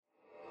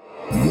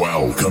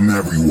Welcome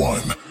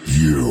everyone.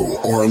 You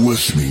are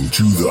listening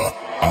to the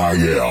I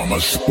Am a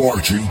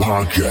Spartan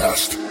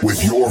podcast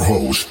with your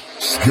host,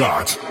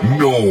 Scott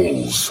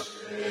Knowles.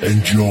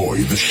 Enjoy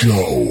the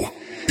show.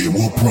 It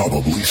will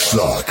probably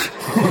suck.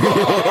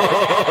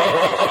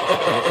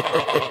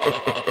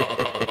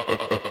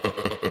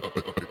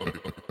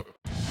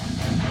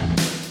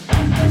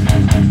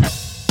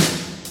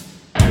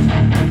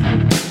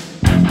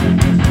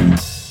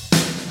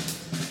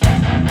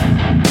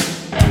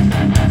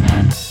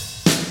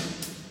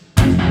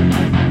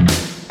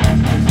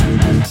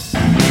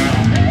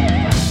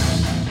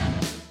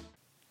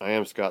 I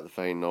am Scott the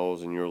Fane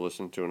Knowles, and you're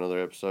listening to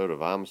another episode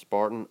of I'm a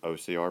Spartan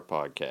OCR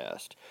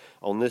podcast.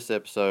 On this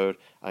episode,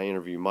 I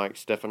interview Mike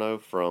Stefano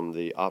from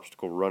the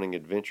Obstacle Running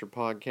Adventure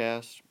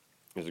podcast.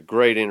 It's a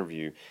great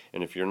interview,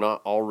 and if you're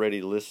not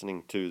already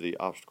listening to the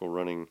Obstacle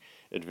Running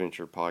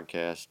Adventure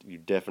podcast, you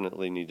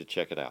definitely need to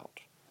check it out.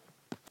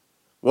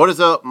 What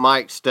is up,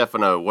 Mike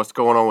Stefano? What's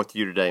going on with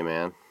you today,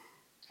 man?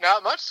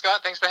 Not much,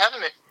 Scott. Thanks for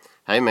having me.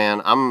 Hey,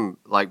 man, I'm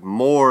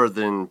more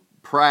than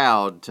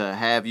proud to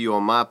have you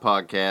on my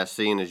podcast,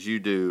 seeing as you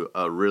do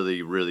a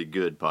really, really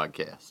good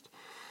podcast.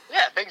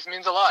 Yeah, thanks.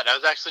 Means a lot. I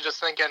was actually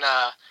just thinking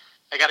I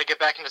got to get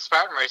back into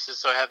Spartan races,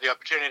 so I have the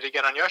opportunity to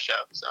get on your show.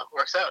 So it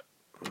works out.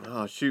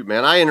 Oh, shoot,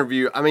 man.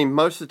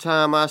 Most of the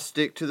time I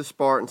stick to the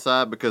Spartan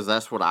side because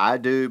that's what I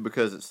do,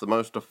 because it's the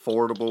most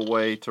affordable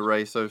way to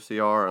race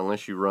OCR,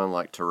 unless you run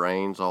like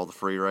terrains, all the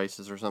free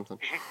races or something.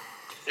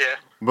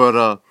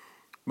 Yeah.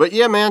 But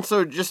yeah, man,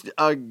 so just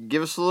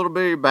give us a little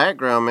bit of your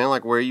background, man,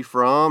 like where are you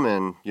from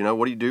and,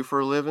 what do you do for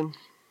a living?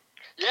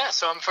 Yeah,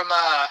 so I'm from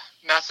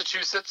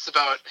Massachusetts,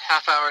 about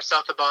half hour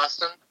south of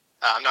Boston.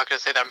 I'm not going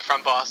to say that I'm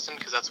from Boston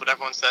because that's what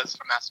everyone says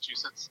from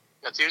Massachusetts.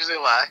 That's usually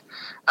a lie.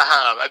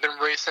 I've been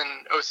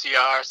racing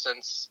OCR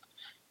since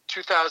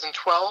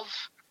 2012.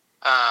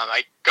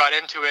 I got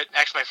into it.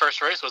 Actually, my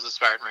first race was a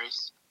Spartan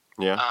race.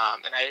 Yeah.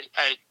 And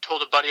I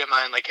told a buddy of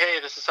mine, like,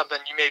 hey, this is something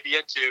you may be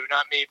into.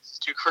 Not me. This is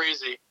too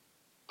crazy.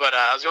 But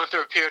I was going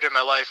through a period in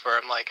my life where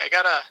I'm like, I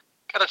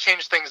gotta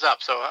change things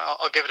up, so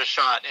I'll give it a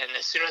shot. And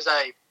as soon as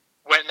I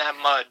went in that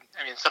mud,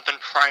 something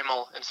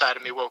primal inside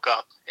of me woke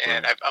up,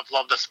 and Right. I've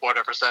loved the sport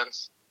ever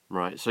since.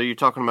 Right. So you're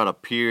talking about a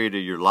period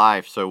of your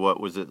life. So what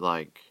was it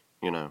like,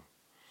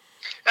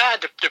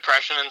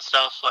 Depression and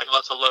stuff, like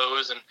lots of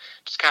lows, and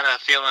just kind of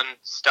feeling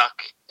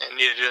stuck and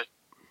needed to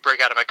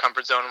break out of my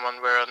comfort zone in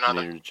one way or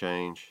another. needed to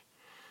change?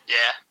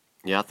 Yeah.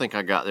 Yeah, I think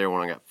I got there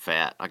when I got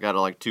fat. I got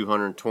to like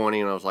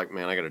 220, and I was like,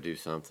 man, I got to do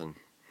something.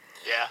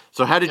 Yeah.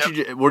 So how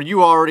did were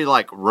you already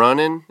like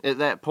running at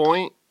that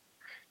point?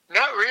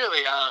 Not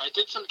really. I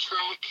did some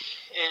track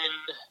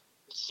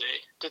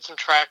did some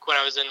track when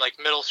I was in like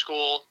middle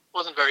school.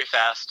 Wasn't very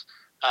fast.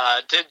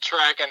 Did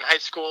track in high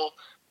school.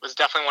 Was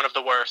definitely one of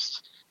the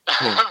worst.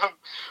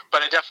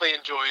 But I definitely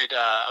enjoyed,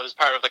 I was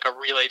part of like a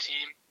relay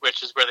team,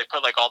 which is where they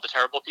put like all the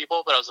terrible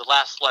people, but I was the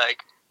last leg.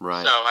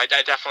 Right. So I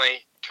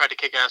definitely tried to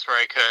kick ass where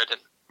I could.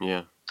 And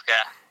Yeah.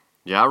 yeah.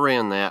 Yeah, I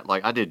ran that.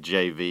 Like, I did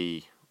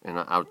JV,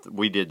 and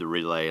we did the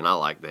relay, and I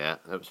liked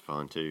that. That was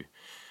fun, too,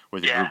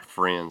 with a group of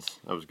friends.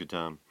 That was a good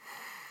time.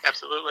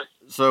 Absolutely.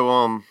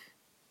 So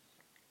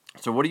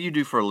what do you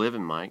do for a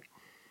living, Mike?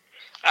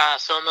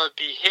 So I'm a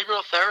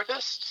behavioral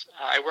therapist.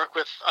 I work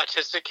with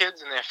autistic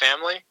kids and their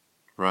family.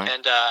 Right.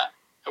 And I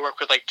work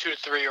with like 2 to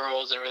 3 year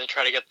olds and really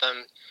try to get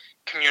them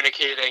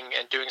communicating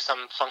and doing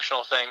some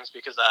functional things,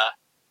 because a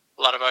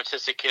lot of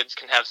autistic kids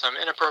can have some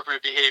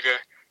inappropriate behavior.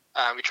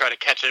 We try to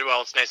catch it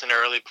while it's nice and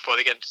early before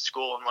they get into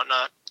school and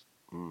whatnot.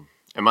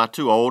 Am I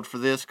too old for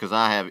this? Because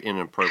I have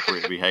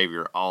inappropriate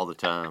behavior all the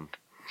time.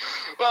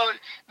 Well,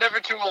 never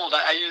too old.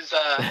 I use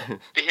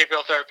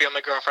behavioral therapy on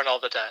my girlfriend all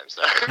the time.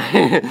 So.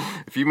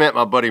 If you met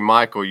my buddy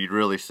Michael, you'd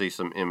really see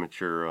some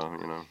immature,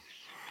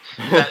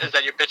 Is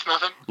that your bitch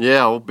muffin?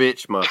 Yeah, old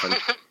bitch muffin.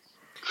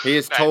 He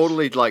has Nice.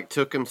 totally,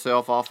 took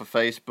himself off of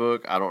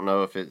Facebook. I don't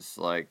know if it's,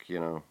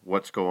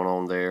 what's going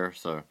on there.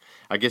 So,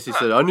 I guess he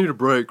said, I need a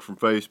break from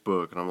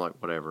Facebook. And I'm like,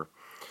 whatever.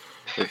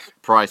 It's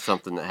probably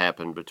something that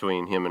happened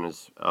between him and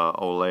his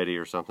old lady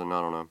or something. I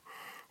don't know.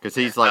 Because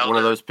he's, one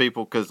of those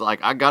people. Because,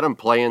 I got him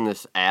playing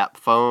this app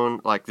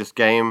phone, this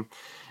game.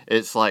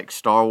 It's like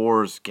Star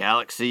Wars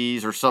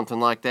Galaxies or something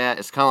like that.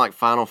 It's kind of like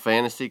Final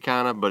Fantasy,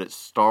 but it's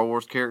Star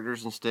Wars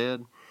characters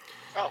instead.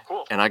 Oh,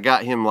 cool. And I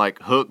got him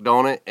hooked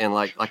on it, and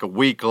like a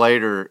week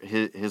later,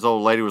 his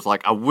old lady was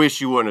like, "I wish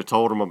you wouldn't have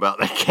told him about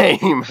that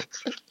game."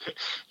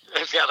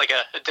 He's got like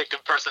a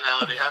addictive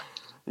personality, huh?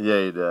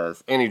 Yeah, he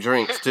does, and he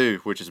drinks too,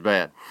 which is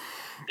bad.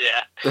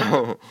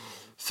 Yeah.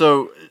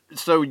 So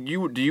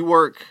do you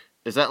work?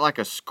 Is that like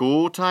a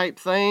school type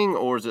thing,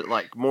 or is it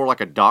more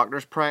like a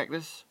doctor's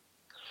practice?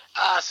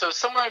 So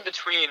somewhere in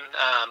between.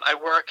 I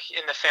work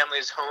in the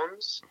family's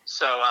homes,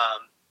 so.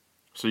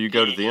 So you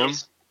go to them?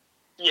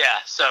 Yeah,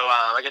 so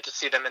I get to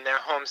see them in their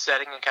home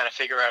setting and kind of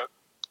figure out,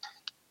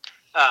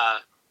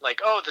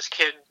 this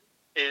kid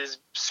is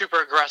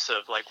super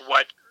aggressive. Like,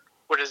 what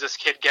is this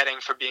kid getting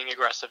for being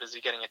aggressive? Is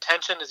he getting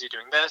attention? Is he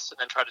doing this? And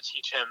then try to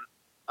teach him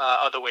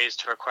other ways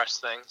to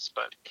request things.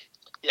 But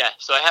yeah,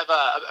 so I have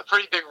a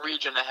pretty big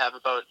region. I have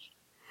about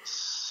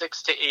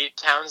 6 to 8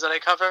 towns that I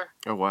cover.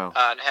 Oh wow!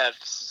 And have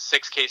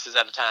 6 cases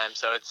at a time.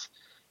 So it's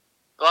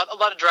a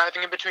lot of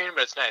driving in between,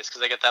 but it's nice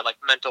because I get that like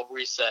mental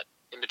reset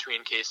in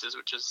between cases,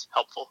 which is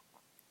helpful.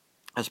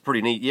 That's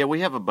pretty neat. Yeah, we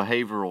have a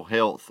behavioral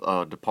health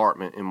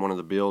department in one of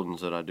the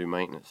buildings that I do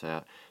maintenance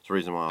at. That's the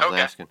reason why I was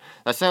asking.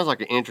 That sounds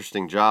like an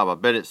interesting job. I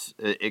bet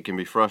it can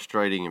be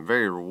frustrating and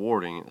very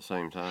rewarding at the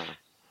same time.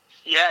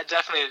 Yeah,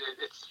 definitely.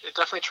 It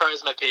definitely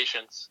tries my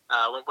patience.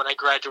 When I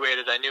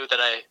graduated, I knew that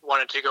I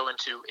wanted to go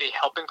into a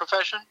helping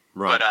profession,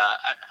 Right. but I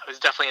was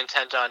definitely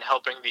intent on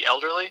helping the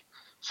elderly.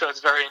 So it's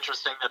very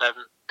interesting that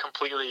I'm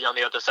completely on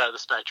the other side of the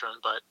spectrum,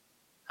 but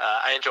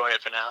I enjoy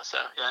it for now. So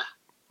yeah.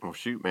 Well,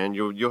 shoot, man,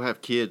 you'll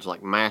have kids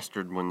like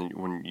mastered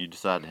when you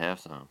decide to have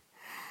some.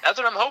 That's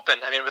what I'm hoping.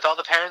 I mean, with all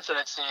the parents that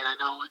I've seen, I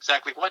know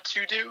exactly what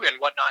to do and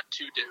what not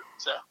to do.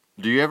 So.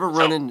 Do you ever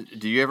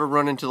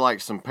run into like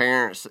some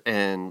parents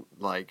and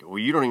like, well,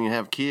 you don't even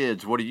have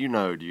kids. What do you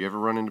know? Do you ever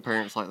run into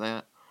parents like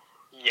that?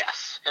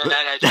 Yes, and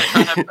I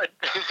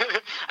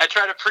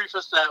try to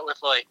preface that with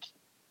like,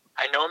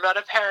 I know I'm not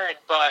a parent,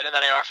 and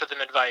then I offer them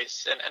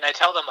advice, and I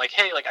tell them like,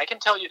 hey, like I can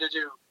tell you to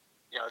do,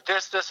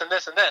 this, this, and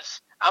this, and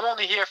this. I'm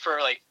only here for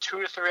like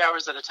 2 to 3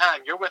 hours at a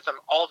time. You're with them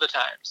all the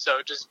time,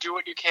 so just do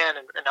what you can,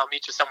 and I'll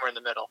meet you somewhere in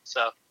the middle.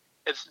 So.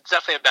 It's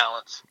definitely a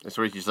balance. That's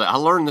what you say. I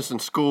learned this in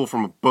school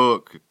from a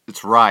book.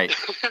 It's right.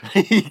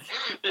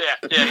 yeah,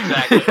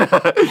 exactly.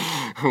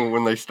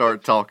 When they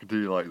start talking to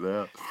you like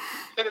that.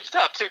 And it's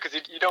tough, too, because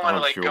you don't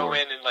want to, go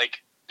in and,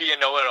 be a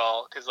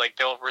know-it-all, because,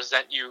 they'll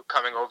resent you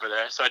coming over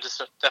there. So I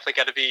just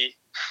definitely got to be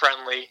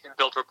friendly and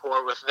build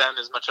rapport with them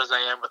as much as I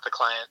am with the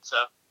client. So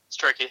it's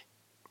tricky.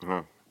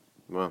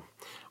 Well,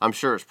 I'm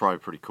sure it's probably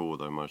pretty cool,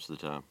 though, most of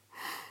the time.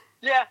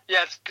 Yeah,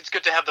 it's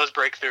good to have those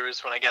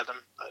breakthroughs when I get them,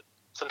 but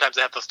sometimes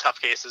I have those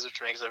tough cases,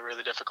 which makes it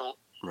really difficult.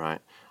 Right.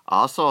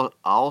 I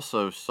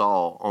also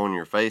saw on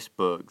your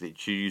Facebook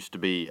that you used to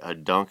be a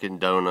Dunkin'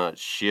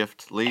 Donuts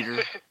shift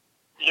leader.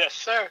 Yes,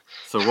 sir.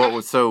 So what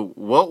was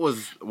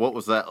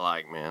that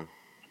like, man?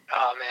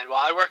 Oh man, well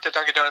I worked at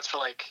Dunkin' Donuts for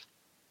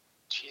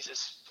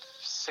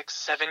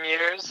 6-7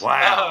 years.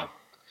 Wow.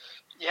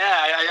 Yeah,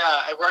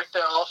 I worked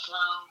there all through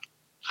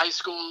high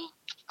school,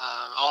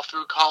 all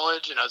through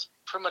college, and I was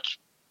pretty much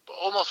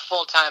almost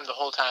full time the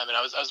whole time, and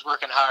I was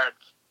working hard.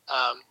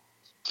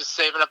 Just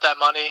saving up that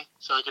money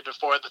so I could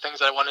afford the things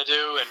that I want to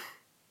do. And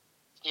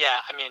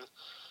yeah, I mean,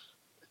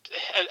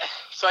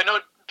 so I know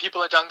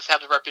people at Dunks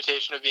have the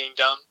reputation of being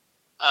dumb.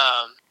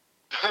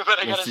 But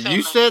I gotta say,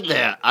 you said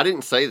that. I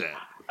didn't say that.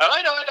 Oh,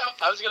 I know.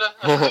 I was gonna.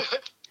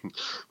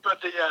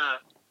 But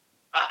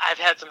I've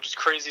had some just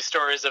crazy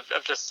stories of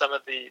just some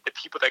of the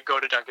people that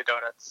go to Dunkin'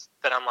 Donuts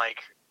that I'm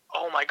like,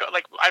 oh my God.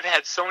 Like, I've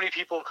had so many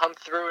people come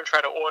through and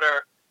try to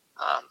order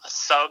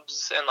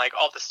subs and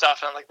all the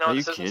stuff, and I'm like, no,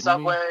 this isn't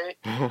Subway.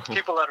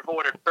 People that have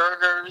ordered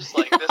burgers,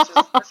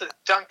 this is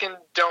Dunkin'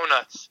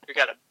 Donuts. We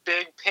got a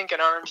big pink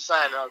and orange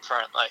sign out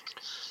front,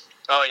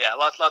 oh yeah,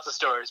 lots of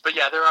stories. But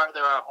yeah, there are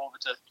a whole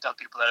bunch of dumb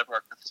people that I've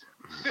worked with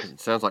too. It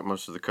sounds like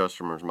most of the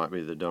customers might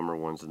be the dumber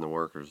ones than the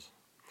workers.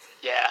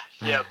 Yeah.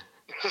 Yep.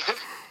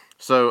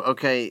 So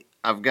okay,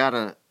 I've got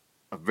a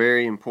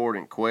very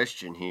important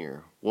question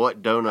here.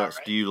 What donuts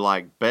do you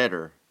like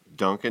better,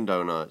 Dunkin'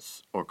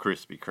 Donuts or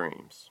Krispy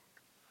Kremes?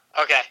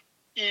 Okay,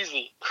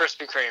 easy.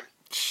 Krispy Kreme.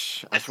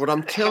 That's what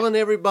I'm telling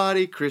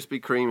everybody. Krispy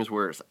Kreme is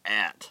where it's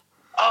at.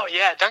 Oh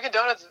yeah, Dunkin'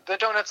 Donuts. The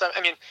donuts. I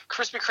mean,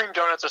 Krispy Kreme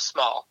donuts are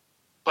small,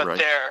 but right.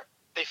 they're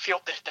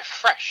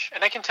fresh.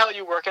 And I can tell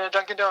you, working at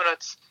Dunkin'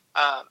 Donuts,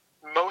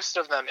 most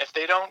of them, if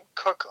they don't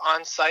cook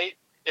on site,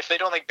 if they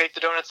don't bake the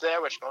donuts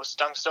there, which most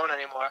Dunks don't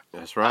anymore.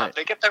 That's right.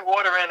 They get their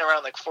order in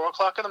around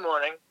 4:00 in the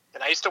morning,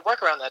 and I used to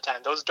work around that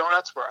time. Those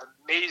donuts were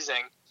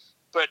amazing,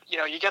 but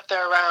you get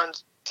there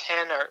around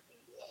 10 or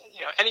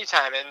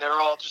anytime, and they're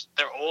old,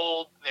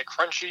 they're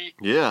crunchy.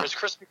 Yeah. Whereas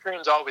Krispy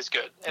Kreme's always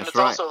good, and That's it's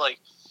right. also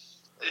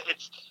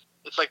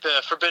it's like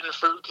the forbidden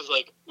fruit because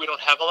we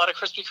don't have a lot of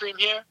Krispy Kreme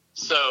here.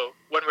 So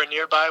when we're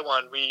nearby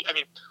one,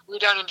 we're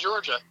down in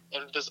Georgia,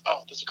 and there's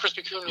a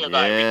Krispy Kreme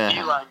nearby. Yeah. We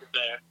beelined it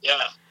there.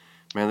 Yeah.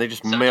 Man, they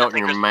just melt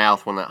in your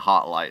mouth when that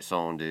hot light's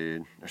on,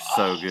 dude. They're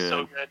so good.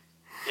 So good.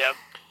 Yep.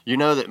 You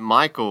know that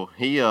Michael,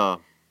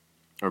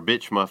 or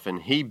Bitch Muffin,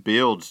 he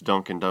builds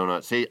Dunkin'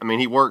 Donuts.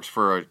 He works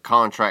for a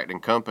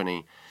contracting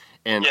company,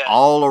 and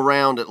all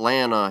around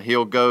Atlanta,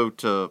 he'll go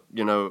to,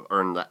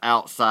 or in the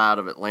outside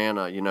of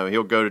Atlanta,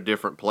 he'll go to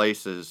different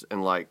places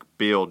and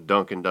build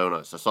Dunkin'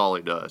 Donuts. That's all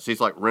he does.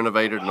 He's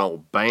renovated an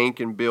old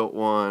bank and built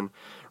one,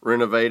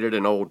 renovated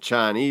an old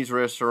Chinese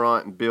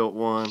restaurant and built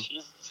one.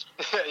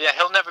 Yeah,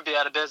 he'll never be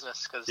out of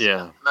business because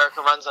America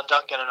runs on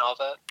Dunkin' and all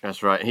that.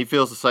 That's right. He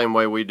feels the same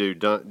way we do.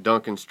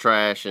 Dunkin's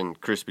trash and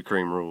Krispy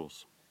Kreme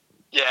rules.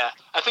 Yeah,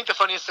 I think the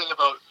funniest thing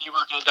about me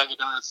working at Dunkin'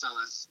 Donuts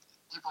is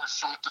people are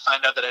shocked to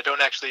find out that I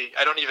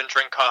don't even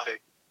drink coffee.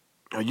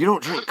 Oh, you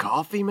don't drink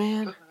coffee,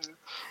 man?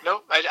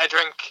 Nope, I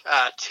drink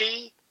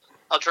tea,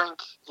 I'll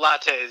drink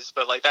lattes,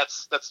 but like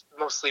that's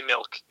mostly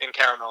milk and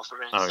caramel for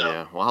me. Oh so,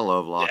 yeah, well I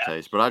love yeah.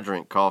 lattes, but I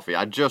drink coffee.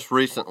 I just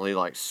recently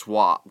like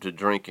swapped to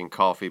drinking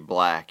coffee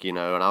black, and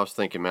I was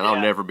thinking, man, I'll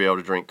Yeah. never be able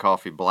to drink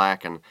coffee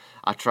black, and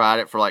I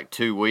tried it for like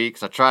 2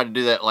 weeks. I tried to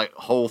do that like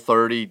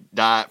Whole30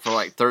 diet for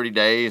like 30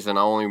 days, and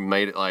I only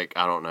made it like,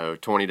 I don't know,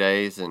 20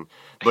 days,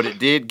 but it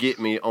did get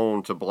me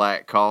on to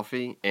black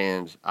coffee,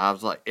 and I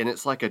was like, and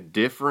it's like a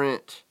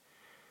different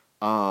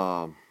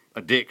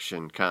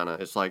addiction kind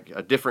of. It's like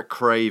a different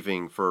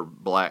craving for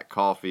black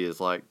coffee is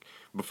like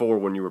before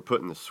when you were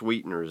putting the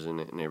sweeteners in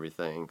it and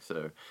everything.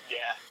 So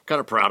Yeah. kind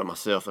of proud of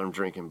myself that I'm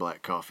drinking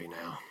black coffee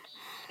now.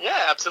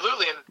 Yeah,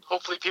 absolutely, and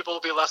hopefully people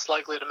will be less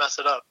likely to mess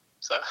it up.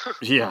 So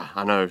Yeah,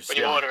 I know. when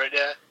you order it,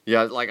 yeah.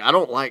 Yeah, like I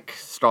don't like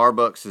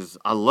Starbucks.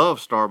 I love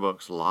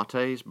Starbucks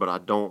lattes, but I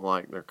don't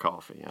like their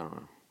coffee. I don't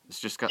know. It's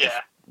just got this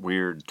Yeah.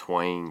 weird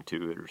twang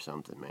to it or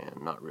something, man.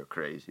 I'm not real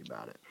crazy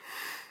about it.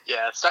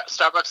 Yeah,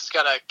 Starbucks has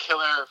got a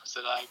killer, was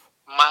it like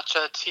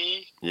matcha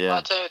tea Yeah.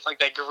 latte? It's like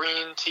that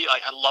green tea.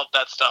 Like I love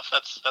that stuff.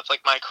 That's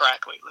like my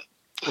crack lately.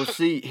 Well,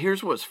 see,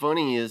 here's what's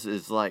funny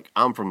is like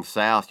I'm from the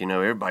South.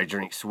 Everybody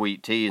drinks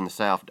sweet tea in the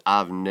South.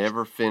 I've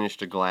never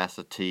finished a glass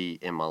of tea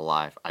in my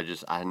life.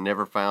 I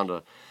never found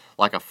a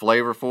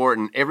flavor for it.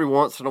 And every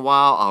once in a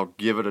while, I'll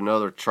give it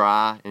another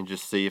try and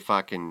just see if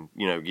I can,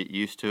 get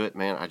used to it.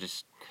 Man,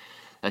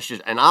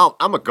 and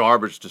I'm a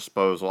garbage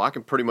disposal. I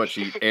can pretty much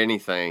eat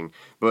anything,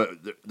 but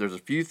there's a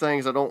few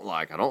things I don't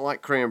like. I don't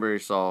like cranberry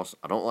sauce.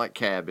 I don't like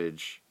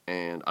cabbage,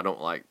 and I don't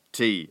like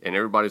tea. And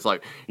everybody's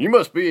like, "You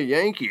must be a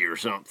Yankee or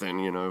something,"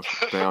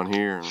 down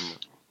here. And I'm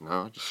like, no,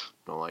 I just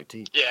don't like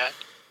tea. Yeah.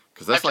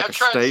 Because that's like a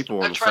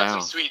staple in the South. I've tried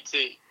some sweet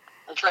tea.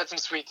 I've tried some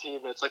sweet tea,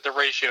 but it's like the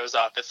ratio's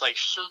off. It's like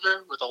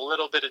sugar with a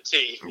little bit of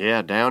tea.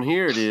 Yeah, down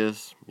here it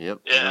is. Yep,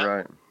 Yeah. You're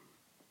right.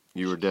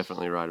 You were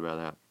definitely right about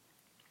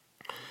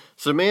that.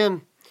 So,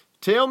 man,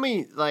 tell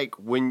me, like,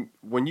 when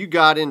you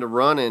got into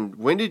running,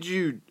 when did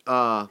you,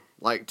 tell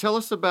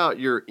us about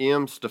your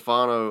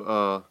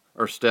Stefano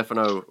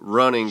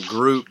running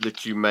group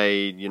that you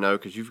made,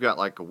 because you've got,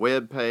 like, a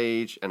web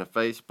page and a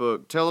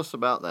Facebook. Tell us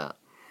about that.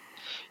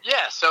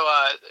 Yeah, so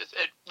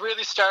it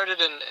really started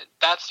in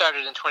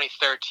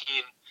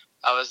 2013.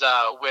 I was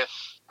with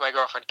my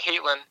girlfriend,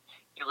 Caitlin,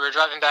 and we were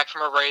driving back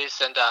from a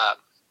race, and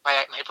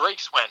my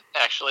brakes went,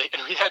 actually,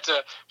 and we had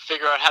to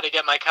figure out how to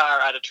get my car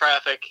out of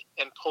traffic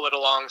and pull it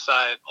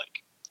alongside,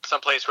 like,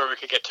 someplace where we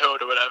could get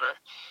towed or whatever.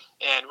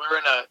 And we were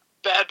in a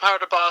bad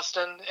part of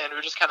Boston, and we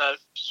were just kind of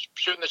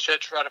shooting the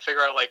shit, trying to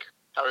figure out, like,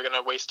 how we're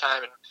going to waste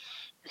time. And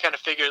we kind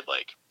of figured,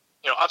 like,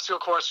 obstacle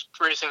course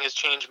racing has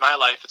changed my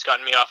life. It's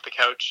gotten me off the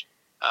couch.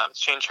 It's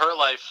changed her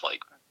life. Like,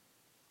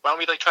 why don't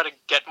we, like, try to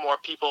get more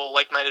people,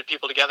 like-minded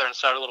people together and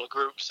start a little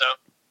group? So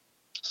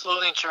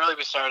slowly and surely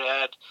we started to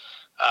add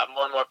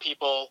more and more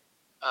people,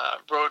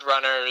 road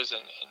runners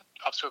and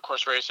obstacle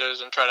course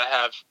racers, and try to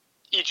have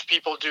each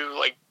people do,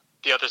 like,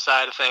 the other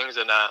side of things.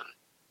 And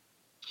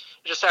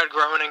it just started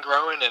growing and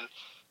growing, and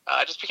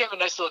it just became a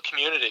nice little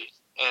community.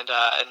 And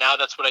now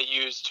that's what I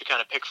use to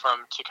kind of pick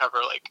from to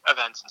cover, like,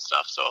 events and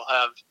stuff. So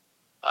I'll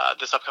have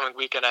this upcoming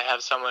weekend, I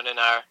have someone in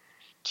our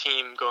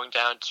team going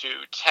down to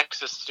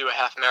Texas to do a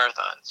half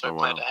marathon. So I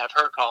plan to have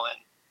her call in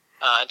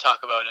and talk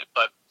about it.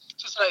 But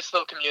it's just a nice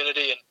little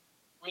community.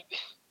 And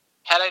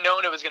had I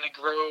known it was going to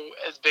grow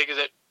as big as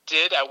it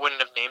did, I wouldn't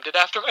have named it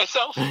after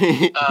myself.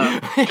 I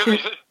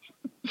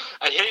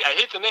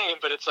hate the name,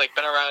 but it's like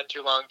been around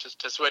too long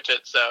to switch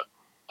it. So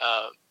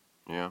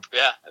yeah,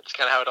 that's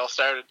kind of how it all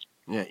started.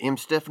 Yeah,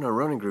 Stefano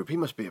Running Group. He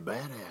must be a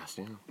badass.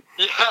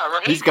 Yeah,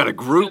 right. He's got a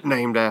group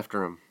named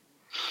after him.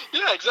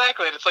 Yeah,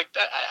 exactly. And it's like,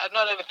 I'm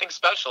not anything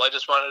special. I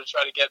just wanted to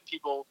try to get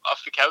people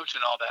off the couch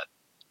and all that.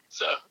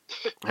 So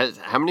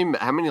how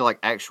many like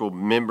actual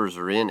members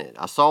are in it?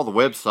 I saw the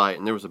website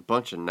and there was a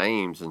bunch of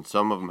names and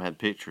some of them had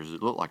pictures.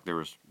 It looked like there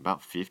was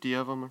about 50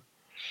 of them.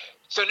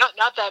 So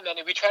not that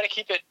many. We try to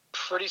keep it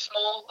pretty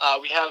small.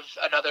 We have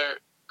another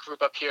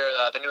group up here,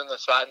 the New England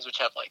Spartans, which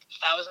have like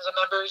thousands of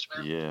members.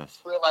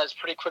 We realized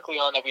pretty quickly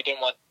on that we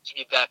didn't want to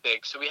be that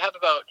big. So we have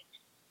about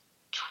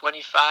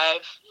 25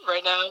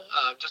 right now,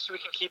 just so we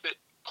can keep it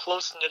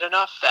close-knit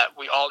enough that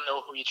we all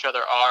know who each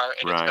other are,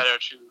 and It's better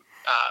to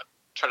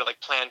try to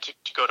like plan to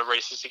go to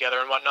races together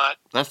and whatnot.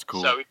 That's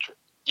cool. So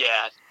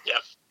yeah.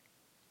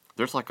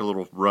 There's like a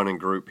little running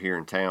group here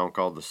in town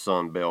called the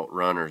Sun Belt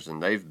Runners,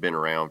 and they've been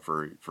around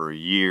for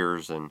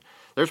years. And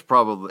it's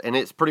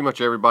pretty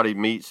much everybody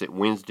meets at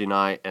Wednesday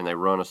night, and they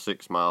run a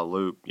 6-mile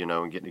loop,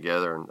 and get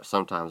together. And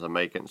sometimes I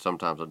make it, and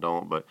sometimes I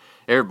don't. But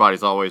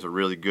everybody's always a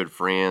really good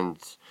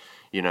friends,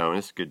 and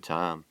it's a good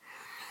time.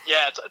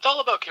 Yeah, it's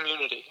all about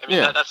community. I mean,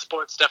 that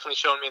sport's definitely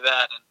shown me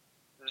that.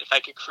 And if I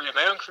could create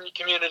my own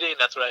community, and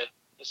that's what I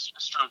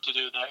strove to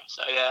do there.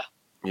 So yeah.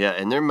 Yeah,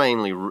 and they're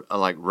mainly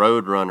like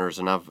road runners,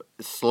 and I've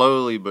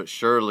slowly but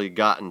surely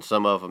gotten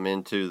some of them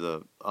into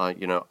the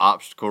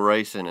obstacle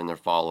racing, and they're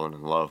falling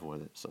in love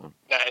with it. So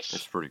nice.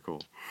 It's pretty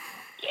cool.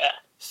 Yeah.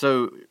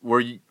 So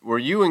were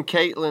you and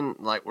Caitlin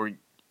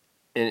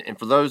and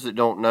for those that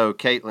don't know,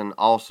 Caitlin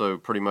also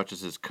pretty much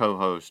is his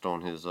co-host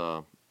on his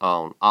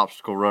on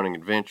Obstacle Running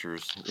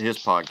Adventures, his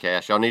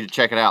podcast. Y'all need to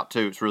check it out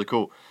too. It's really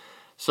cool.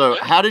 So,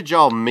 Yeah. how did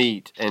y'all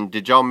meet? And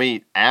did y'all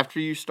meet after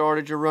you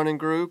started your running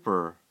group,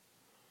 or?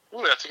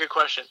 Ooh, that's a good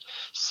question.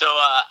 So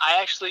I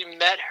actually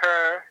met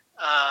her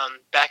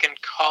back in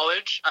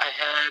college.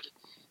 I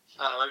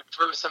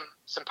threw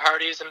some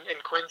parties in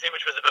Quincy,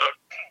 which was about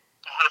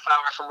a half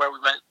hour from where we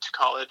went to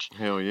college.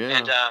 Hell yeah.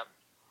 And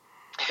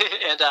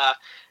and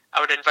I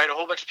would invite a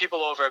whole bunch of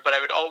people over, but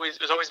it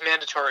was always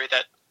mandatory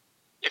that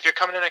if you're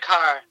coming in a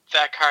car,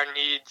 that car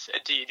needs a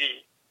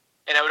DD.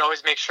 And I would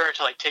always make sure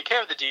to like take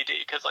care of the DD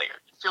because like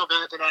I feel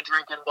bad they're not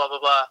drinking, blah blah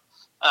blah.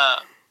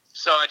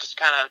 So I just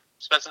kind of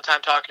spent some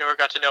time talking to her,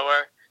 got to know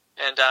her,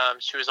 and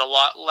she was a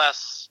lot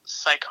less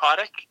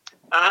psychotic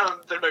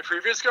than my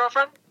previous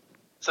girlfriend.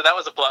 So that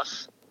was a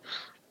plus.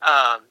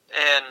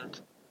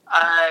 And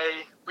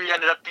we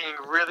ended up being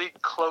really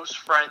close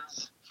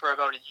friends for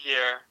about a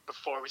year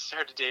before we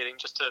started dating,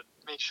 just to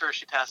make sure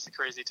she passed the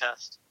crazy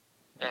test.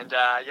 And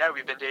yeah,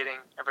 we've been dating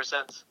ever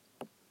since.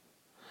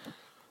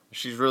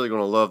 She's really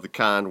going to love the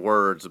kind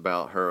words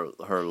about her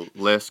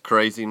less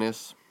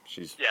craziness.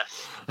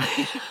 Yes.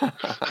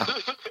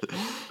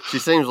 She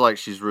seems like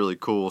she's really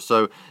cool.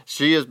 So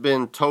she has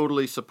been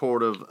totally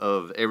supportive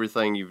of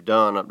everything you've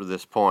done up to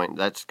this point.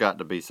 That's got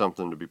to be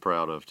something to be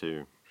proud of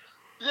too.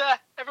 Yeah,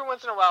 every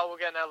once in a while we'll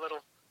get in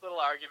little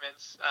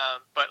arguments,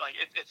 but like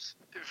it's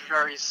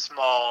very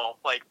small,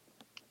 like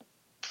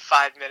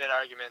 5-minute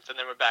arguments, and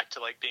then we're back to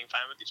like being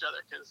fine with each other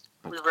because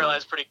we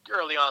realized pretty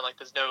early on like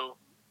there's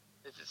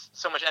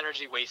so much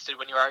energy wasted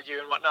when you argue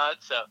and whatnot.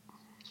 So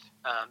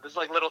there's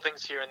like little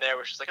things here and there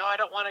where she's like, oh, I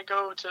don't want to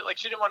go to, like,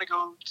 she didn't want to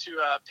go to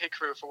Pit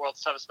Crew for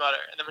World's Toughest Mudder,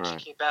 and then when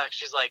she came back,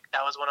 she's like,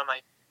 that was one of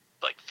my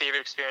like favorite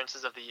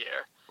experiences of the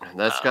year. And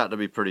that's got to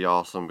be pretty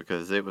awesome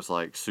because it was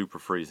like super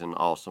freezing,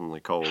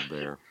 awesomely cold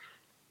there.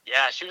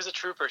 Yeah, she was a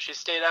trooper. She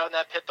stayed out in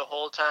that pit the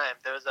whole time.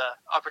 There was an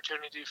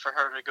opportunity for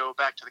her to go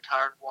back to the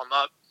car and warm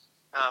up,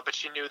 but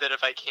she knew that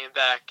if I came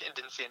back and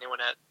didn't see anyone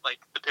at like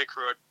the pit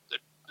crew,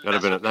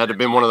 that'd have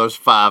been one of those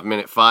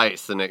 5-minute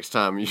fights the next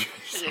time you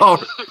saw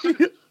her.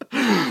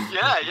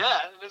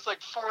 yeah. And it's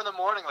like 4 a.m.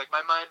 Like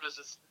my mind was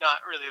just not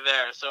really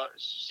there. So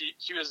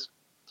she was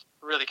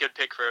really good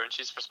pit crew, and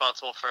she's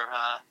responsible for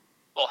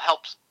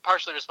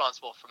partially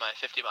responsible for my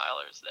 50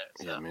 milers there.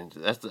 So. Yeah, man,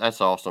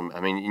 that's awesome. I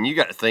mean, and you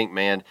got to think,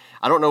 man.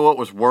 I don't know what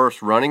was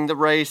worse, running the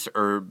race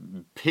or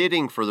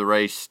pitting for the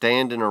race,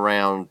 standing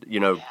around,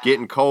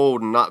 getting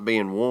cold and not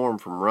being warm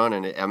from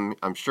running it.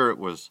 I'm sure it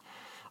was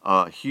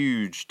a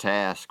huge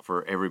task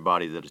for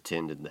everybody that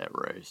attended that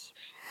race.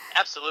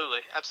 Absolutely,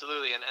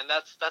 and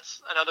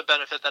that's another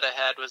benefit that I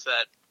had was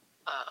that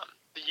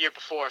the year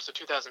before, so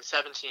 2017,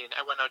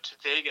 I went out to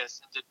Vegas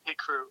and did pit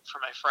crew for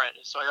my friend,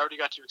 so I already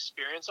got to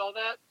experience all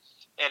that,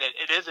 and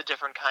it is a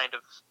different kind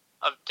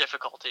of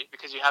difficulty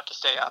because you have to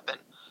stay up, and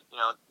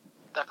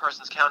that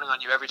person's counting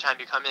on you every time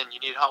you come in. You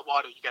need hot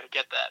water, you got to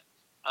get that,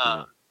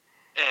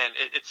 and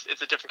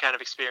it's a different kind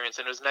of experience,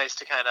 and it was nice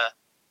to kind of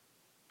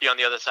be on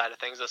the other side of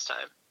things this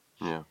time.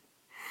 Yeah.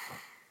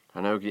 I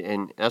know,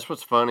 and that's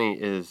what's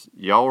funny is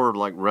y'all were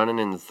like running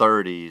in the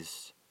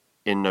 30s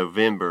in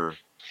November.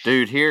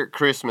 Dude, here at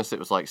Christmas it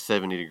was like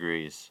 70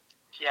 degrees.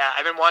 Yeah,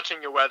 I've been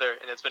watching your weather,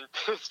 and it's been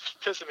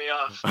pissing me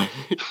off.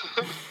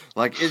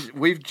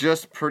 We've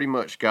just pretty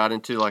much got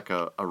into like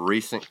a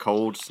recent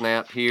cold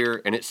snap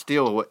here, and it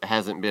still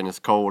hasn't been as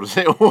cold as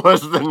it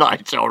was the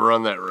night y'all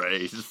run that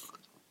race.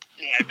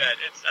 Yeah, I bet.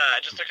 I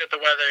just looked at the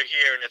weather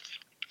here, and it's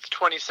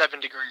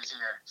 27 degrees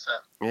here. So.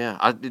 Yeah,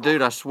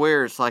 I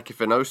swear it's like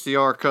if an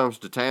OCR comes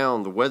to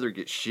town, the weather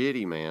gets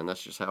shitty, man.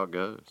 That's just how it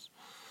goes.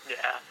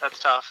 Yeah, that's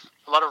tough.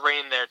 A lot of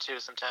rain there, too,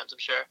 sometimes, I'm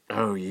sure.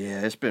 Oh,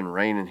 yeah. It's been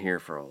raining here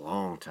for a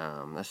long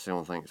time. That's the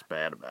only thing that's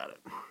bad about it.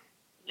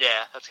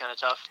 Yeah, that's kind of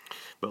tough.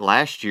 But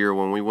last year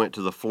when we went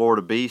to the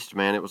Florida Beast,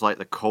 man, it was like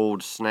the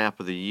cold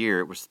snap of the year.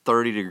 It was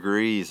 30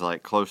 degrees,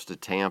 like close to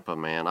Tampa,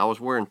 man. I was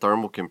wearing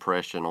thermal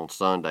compression on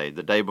Sunday.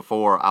 The day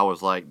before, I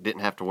was like,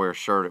 didn't have to wear a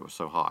shirt. It was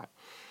so hot.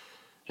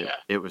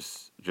 It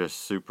was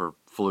just super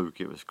fluke.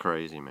 It was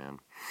crazy, man.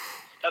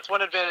 That's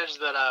one advantage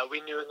that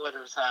we New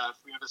Englanders have.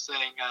 We have a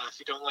saying, if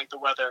you don't like the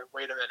weather,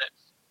 wait a minute.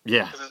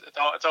 Yeah. Because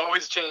it's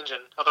always changing.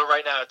 Although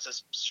right now it's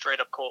just straight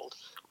up cold.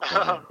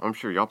 I'm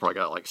sure y'all probably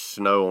got like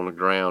snow on the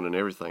ground and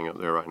everything up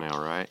there right now,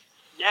 right?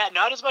 Yeah,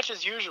 not as much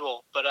as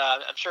usual, but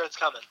I'm sure it's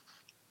coming.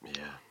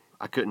 Yeah.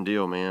 I couldn't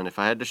deal, man. If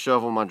I had to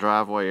shovel my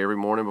driveway every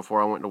morning before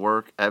I went to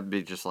work, I'd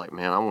be just like,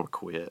 man, I want to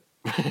quit.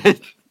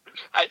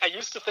 I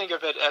used to think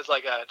of it as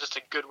like just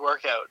a good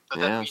workout, but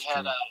then we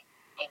had a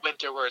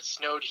winter where it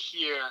snowed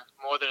here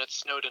more than it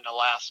snowed in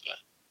Alaska,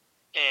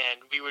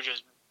 and we were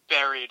just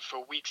buried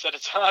for weeks at a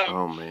time.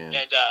 Oh man!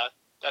 And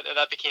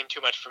that became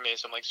too much for me,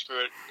 so I'm like, screw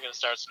it, I'm gonna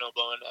start snow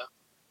blowing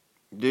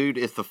now. Dude,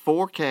 if the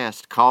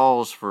forecast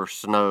calls for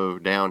snow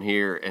down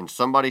here, and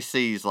somebody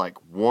sees like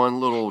one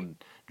little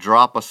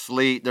drop of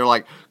sleet, they're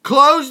like,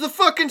 close the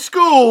fucking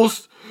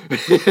schools!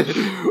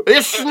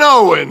 It's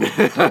snowing!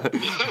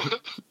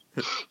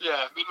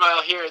 Yeah,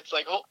 meanwhile here it's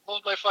like,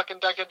 hold my fucking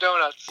Dunkin'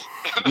 Donuts.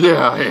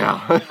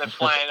 Yeah. And then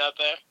flying out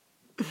there.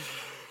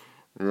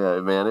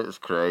 Yeah, man, it's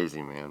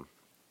crazy, man.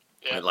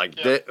 Yeah.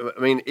 Like, Yeah. I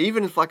mean,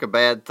 even if like a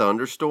bad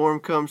thunderstorm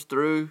comes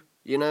through,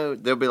 you know,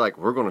 they'll be like,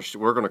 we're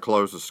gonna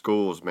close the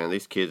schools, man.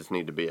 These kids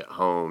need to be at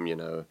home. You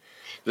know,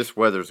 this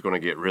weather's gonna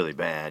get really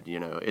bad. You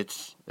know,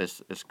 it's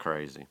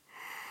crazy.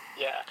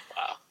 Yeah.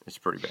 Wow. It's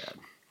pretty bad.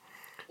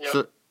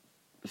 Yep.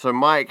 So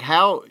Mike,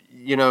 how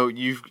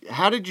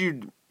did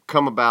you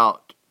come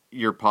about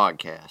your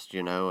podcast?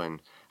 You know,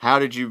 and how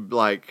did you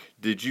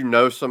did you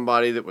know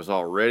somebody that was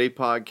already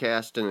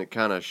podcasting that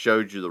kind of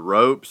showed you the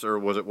ropes, or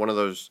was it one of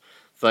those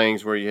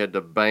things where you had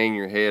to bang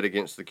your head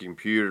against the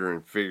computer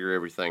and figure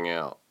everything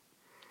out?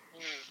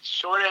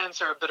 Short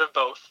answer, a bit of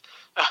both.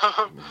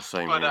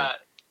 Same But here.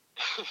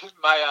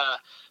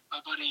 my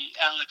buddy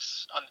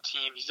Alex on the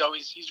team,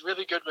 he's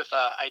really good with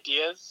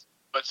ideas,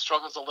 but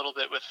struggles a little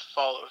bit with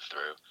follow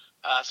through.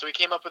 So we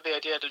came up with the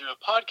idea to do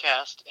a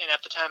podcast, and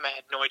at the time I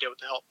had no idea what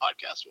the hell a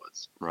podcast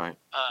was. Right.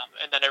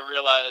 And then I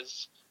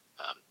realized,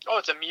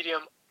 it's a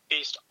medium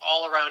based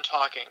all around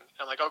talking. And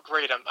I'm like, oh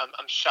great, I'm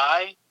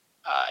shy.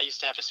 I used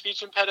to have a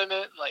speech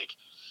impediment. Like,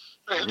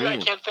 I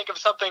can't think of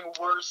something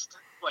worse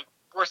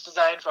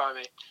designed for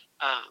me.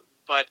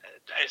 But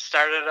I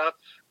started it up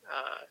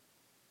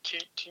 2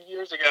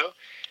 years ago,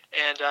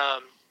 and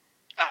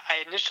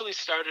I initially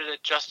started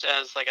it just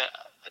as like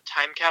a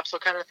time capsule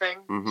kind of thing.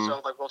 Mm-hmm.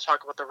 So like we'll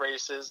talk about the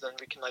races, then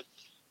we can like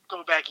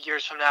go back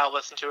years from now,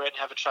 listen to it, and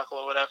have a chuckle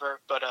or whatever.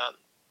 But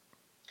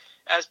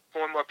as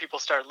more and more people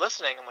started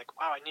listening, I'm like,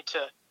 wow,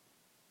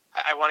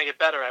 I want to get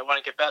better. I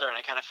want to get better, and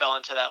I kind of fell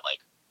into that like,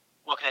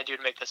 what can I do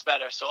to make this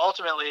better? So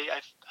ultimately,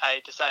 I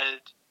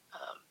decided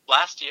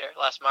last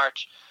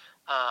March,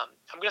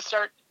 I'm going to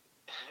start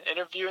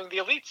interviewing the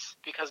elites,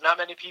 because not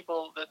many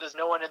people, there's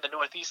no one in the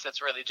Northeast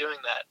that's really doing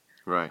that.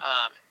 Right.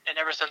 And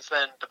ever since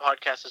then, the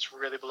podcast has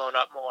really blown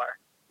up more.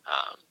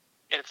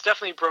 And it's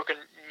definitely broken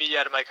me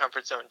out of my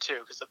comfort zone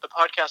too, because the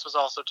podcast was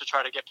also to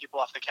try to get people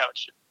off the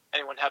couch. If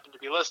anyone happened to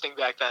be listening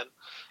back then,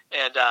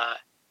 and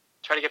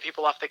try to get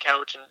people off the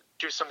couch and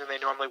do something they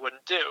normally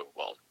wouldn't do.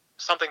 Well,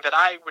 something that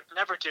I would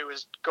never do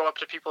is go up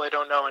to people I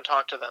don't know and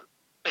talk to them.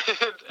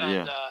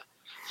 And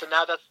so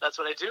now that's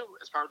what I do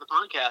as part of the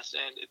podcast,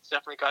 and it's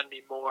definitely gotten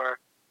me more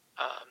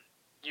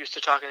used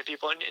to talking to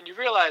people. And you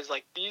realize,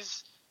 like,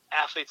 these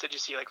athletes that you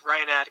see, like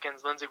Ryan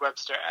Atkins, Lindsey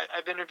Webster,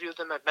 I've interviewed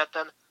them, I've met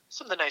them,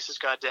 some of the nicest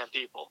goddamn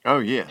people. Oh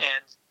yeah,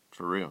 and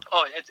for real.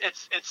 Oh,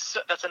 it's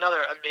that's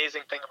another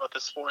amazing thing about the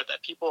sport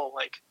that people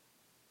like.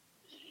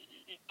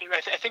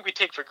 I think we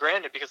take for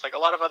granted, because like a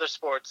lot of other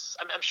sports,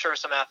 I'm sure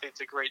some athletes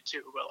are great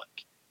too, but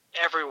like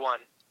everyone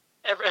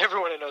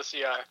in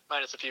OCR,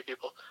 minus a few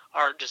people,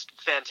 are just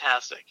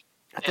fantastic.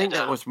 I think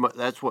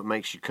that's what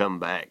makes you come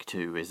back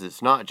too. Is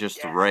it's not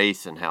just the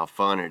race and how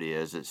fun it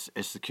is.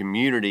 It's the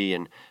community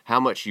and how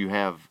much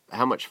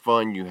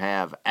fun you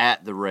have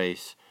at the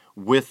race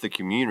with the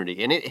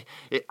community. And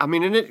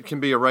it can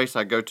be a race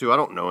I go to. I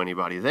don't know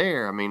anybody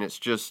there. I mean, it's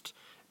just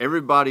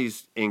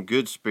everybody's in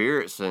good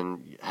spirits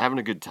and having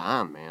a good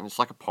time, man. It's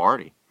like a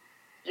party.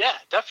 Yeah,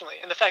 definitely.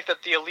 And the fact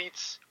that the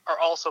elites are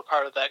also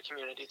part of that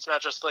community. It's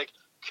not just like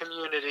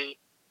community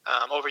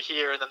over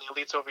here and then the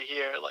elites over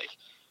here. Like,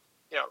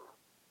 you know,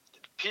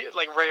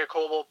 like Rhea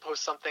Cole will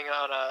post something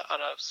on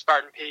a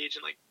Spartan page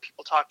and like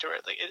people talk to her.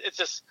 Like it's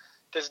just,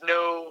 there's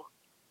no,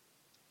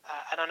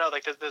 I don't know,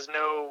 like there's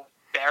no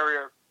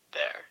barrier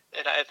there.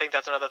 And I think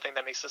that's another thing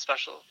that makes the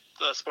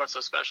sport so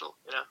special,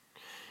 you know?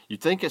 You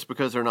think it's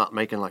because they're not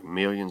making like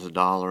millions of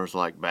dollars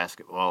like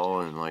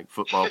basketball and like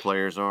football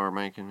players are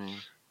making, man?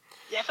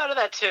 Yeah, I thought of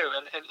that too,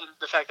 and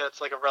the fact that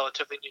it's like a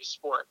relatively new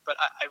sport. But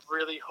I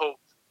really hope,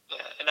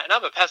 and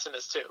I'm a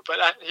pessimist too, but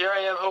here I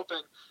am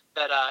hoping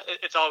that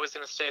it's always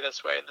going to stay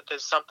this way, and that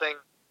there's something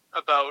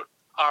about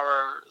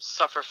our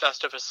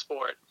sufferfest of a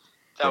sport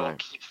that will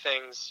keep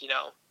things, you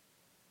know,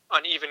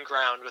 on even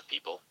ground with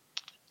people,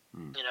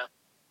 you know.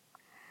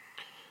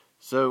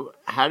 So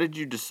how did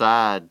you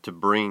decide to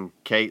bring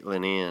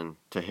Caitlin in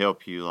to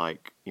help you,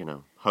 like, you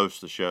know,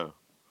 host the show?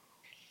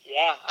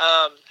 Yeah,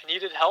 I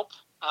needed help.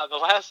 The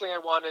last thing I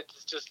wanted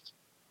is just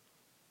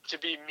to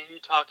be me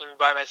talking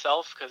by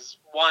myself, because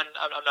one,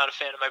 I'm not a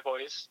fan of my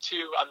voice.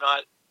 Two, I'm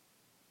not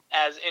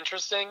as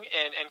interesting.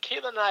 And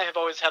Caitlin and I have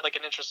always had like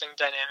an interesting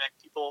dynamic.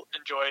 People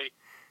enjoy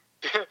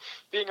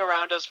being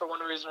around us for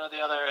one reason or the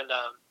other. And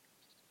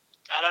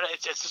I don't know,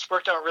 it's just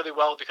worked out really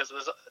well, because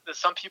there's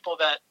some people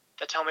that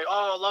tell me,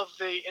 oh, I love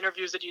the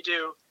interviews that you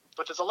do.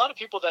 But there's a lot of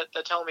people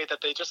that tell me that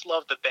they just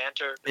love the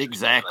banter.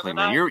 Exactly,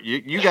 man.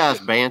 You guys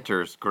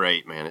banter is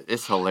great, man.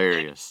 It's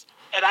hilarious.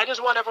 And I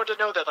just want everyone to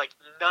know that, like,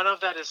 none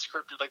of that is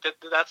scripted. Like,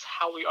 that's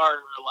how we are in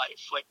real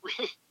life. Like,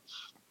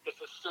 this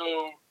is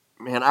so...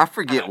 Man, I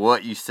forget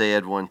what you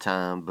said one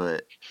time,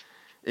 but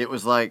it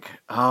was like,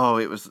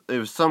 it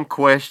was some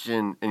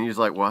question, and he was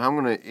like, well, I'm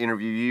going to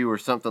interview you or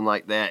something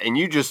like that. And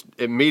you just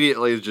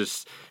immediately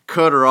just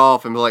cut her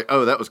off and be like,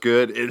 oh, that was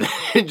good. And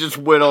it just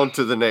went on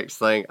to the next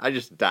thing. I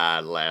just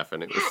died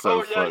laughing. It was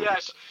so funny.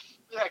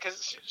 Yeah. Yeah,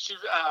 because she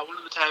one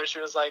of the times she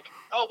was like,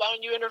 "Oh, why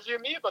don't you interview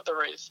me about the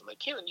race?" I'm like,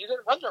 "Caitlin, you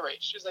didn't run the race."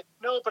 She was like,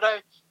 "No, but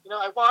I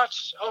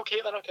watched." "Oh,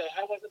 Caitlin, okay,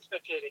 how was it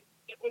spectating?"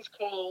 "It was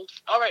cold."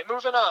 "All right,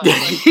 moving on."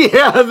 Like,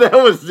 Yeah, that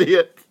was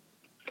it.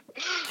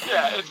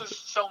 yeah, it's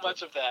just so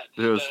much of that.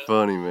 It was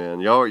funny, man.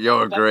 Y'all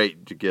are that,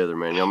 great together,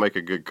 man. Y'all make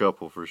a good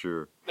couple for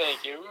sure.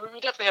 Thank you. We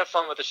definitely have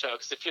fun with the show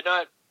because if you're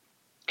not,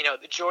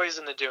 the joy is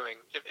in the doing.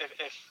 If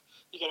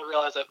you gotta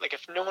realize that, like,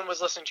 if no one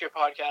was listening to your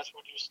podcast,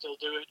 would you still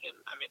do it? And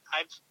I mean,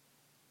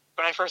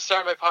 when I first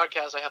started my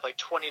podcast, I had like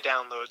 20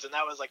 downloads, and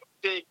that was like a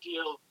big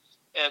deal.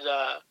 And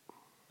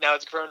now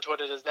it's grown to what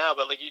it is now.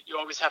 But like, you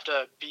always have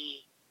to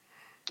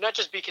not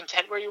just be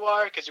content where you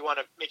are because you want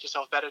to make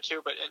yourself better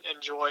too, but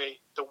enjoy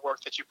the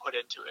work that you put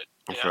into it.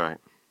 That's right.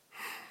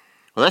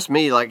 Well, that's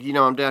me. Like,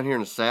 I'm down here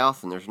in the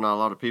South, and there's not a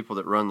lot of people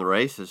that run the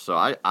races, so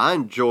I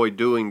enjoy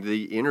doing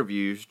the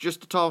interviews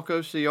just to talk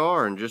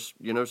OCR and just,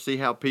 see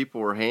how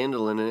people are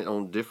handling it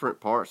on different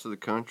parts of the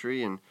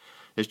country, and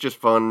it's just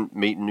fun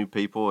meeting new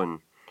people and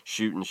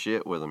shooting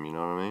shit with them, you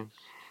know what I mean?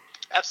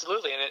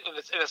 Absolutely, and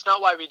it's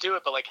not why we do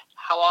it, but like,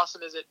 how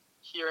awesome is it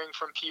hearing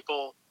from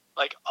people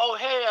like, "Oh,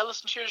 hey, I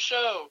listened to your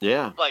show."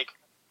 Yeah. Like,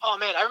 oh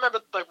man, I remember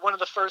like one of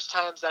the first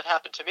times that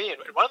happened to me, and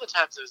one of the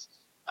times was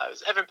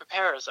Evan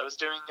Prepares. I was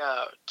doing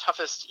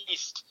Toughest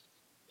East,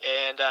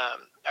 and I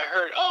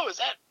heard, "Oh, is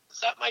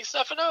that Mike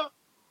Stefano?"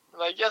 I'm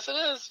like, "Yes, it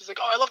is." He's like,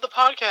 "Oh, I love the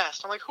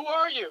podcast." I'm like, "Who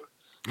are you?"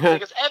 He's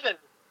like, "It's Evan." And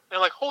I'm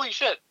like, "Holy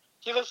shit,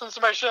 he listens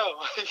to my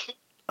show."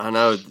 I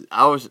know.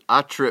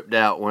 I tripped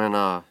out when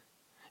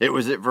it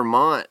was at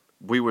Vermont.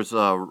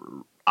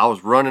 I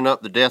was running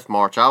up the Death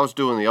March. I was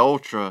doing the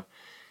ultra,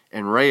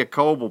 and Rhea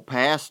Coble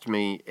passed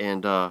me,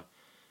 and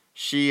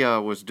she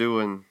was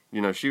doing,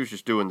 she was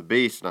just doing the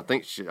beast, and I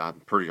think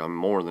I'm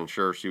more than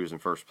sure she was in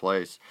first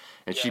place,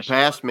 and Yeah, she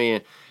passed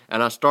me,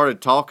 and I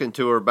started talking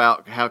to her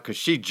about because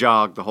she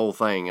jogged the whole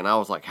thing, and I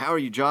was like, "How are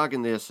you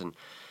jogging this?"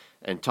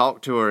 and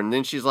talked to her, and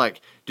then she's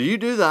like, "Do you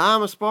do the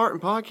I'm a Spartan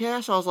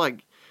podcast?" I was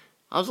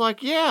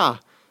like, "Yeah."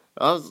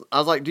 I was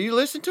like, "Do you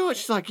listen to it?"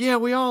 She's like, "Yeah,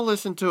 we all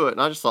listen to it."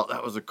 And I just thought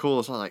that was the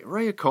coolest. I was like,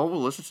 Rhea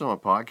Coble listens to my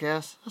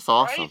podcast? That's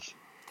awesome. Right?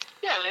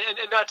 Yeah, and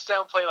not to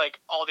downplay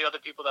like all the other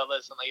people that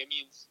listen. Like, it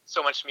means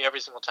so much to me every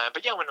single time.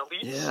 But yeah, when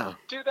elites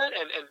do that,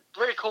 and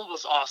Rhea Coble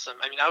was awesome.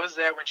 I mean, I was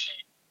there when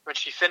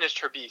she finished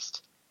her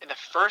beast, and the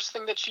first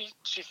thing that she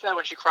said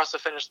when she crossed the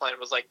finish line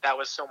was like, "That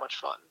was so much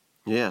fun."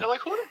 Yeah. They're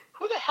like,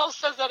 who the hell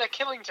says that at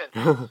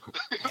Killington?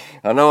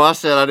 I know. I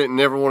said I didn't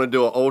never want to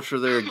do an ultra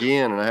there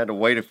again, and I had to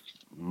wait a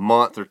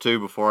month or two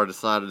before I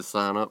decided to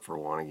sign up for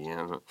one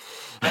again.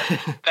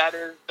 that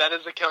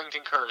is the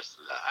Killington curse.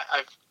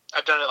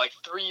 I've done it like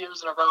 3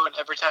 years in a row, and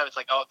every time it's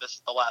like, "Oh, this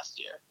is the last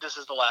year. This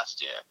is the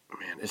last year."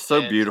 Man, it's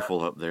so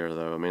beautiful up there,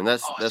 though. I mean,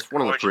 that's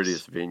one of the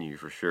prettiest venues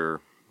for sure.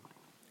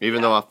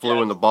 Even though I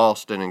flew into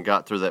Boston and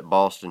got through that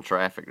Boston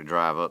traffic to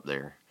drive up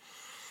there.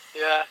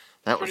 Yeah,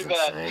 that was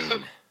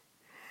insane.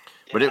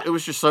 But it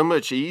was just so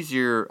much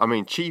easier,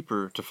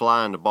 cheaper to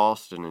fly into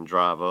Boston and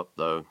drive up,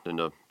 though, than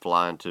to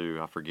fly into,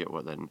 I forget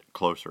what that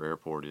closer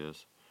airport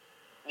is.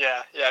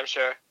 Yeah, I'm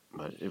sure.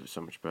 But it was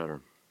so much better.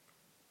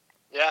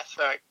 Yeah,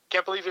 so I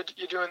can't believe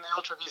you're doing the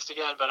Ultra Beast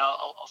again, but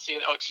I'll see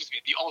you. Oh, excuse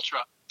me, the Ultra.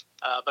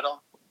 But I'm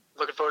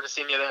looking forward to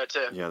seeing you there,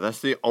 too. Yeah,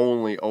 that's the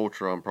only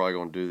Ultra I'm probably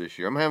going to do this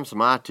year. I'm having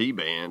some IT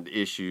band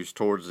issues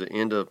towards the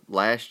end of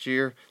last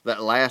year.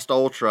 That last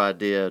Ultra I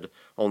did,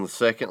 on the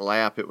second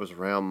lap, it was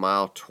around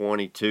mile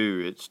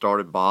 22. It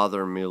started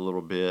bothering me a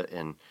little bit,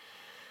 and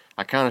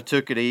I kind of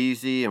took it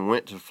easy and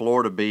went to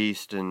Florida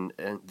Beast, and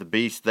the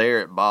Beast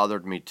there, it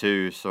bothered me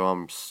too. So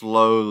I'm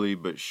slowly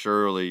but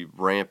surely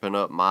ramping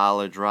up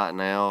mileage right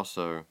now.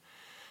 So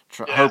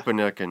hoping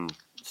I can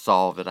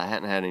solve it. I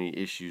hadn't had any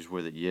issues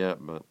with it yet,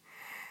 but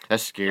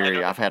that's scary.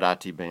 Yeah, I've had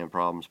IT band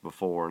problems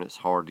before, and it's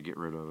hard to get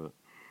rid of it.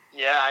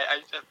 Yeah,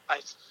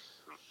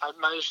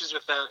 my issues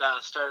with that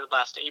started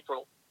last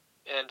April,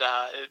 and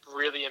it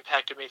really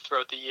impacted me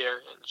throughout the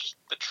year, and just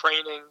the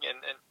training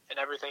and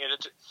everything, and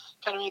it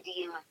kind of made the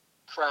year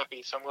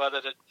crappy. So I'm glad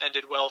that it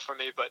ended well for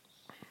me. But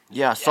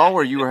I saw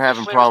where you were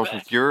having problems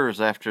with yours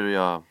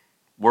after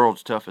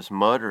World's Toughest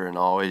Mudder and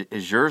all.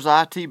 Is yours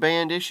IT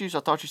band issues?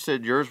 I thought you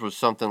said yours was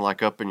something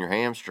like up in your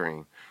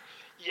hamstring.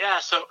 Yeah,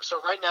 so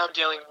right now I'm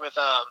dealing with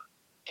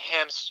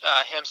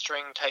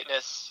hamstring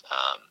tightness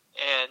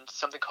and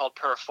something called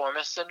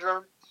piriformis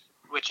syndrome,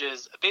 which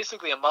is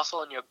basically a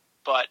muscle in your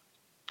butt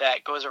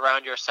that goes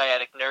around your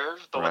sciatic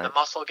nerve. But when the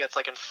muscle gets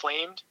like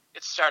inflamed,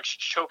 it starts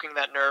choking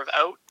that nerve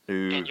out,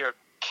 and your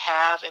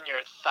calf and your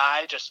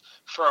thigh, just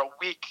for a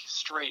week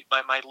straight,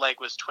 my leg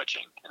was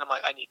twitching, and I'm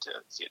like, I need to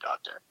see a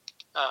doctor.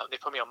 They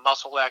put me on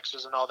muscle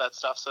relaxers and all that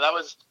stuff. So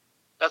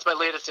that's my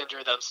latest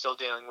injury that I'm still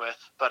dealing with.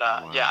 But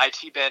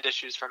IT band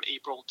issues from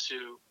April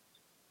to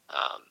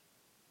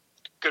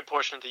good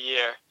portion of the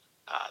year.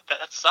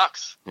 That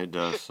sucks. It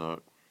does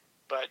suck.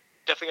 But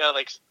definitely gotta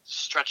like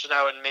stretch it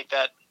out and make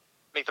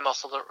the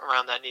muscle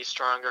around that knee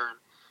stronger.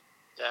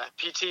 Yeah,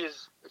 PT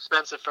is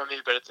expensive for me,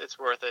 but it's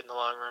worth it in the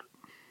long run.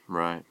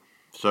 Right.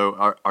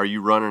 So are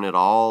you running at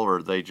all, or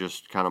are they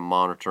just kind of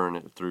monitoring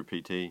it through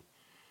PT?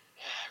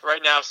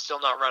 right now still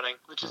not running,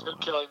 which has been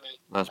killing me.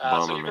 That's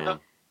bummer, so even man.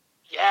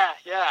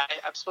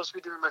 I'm supposed to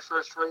be doing my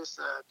first race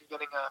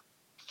beginning of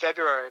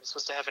February. I'm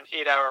supposed to have an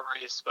 8-hour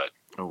race, but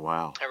Oh,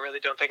 wow. I really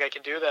don't think I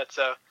can do that.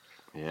 So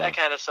Yeah. that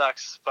kind of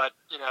sucks. But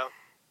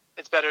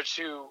it's better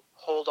to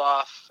hold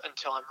off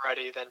until I'm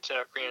ready than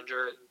to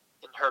re-injure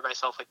and hurt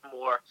myself like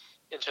more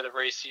into the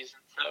race season.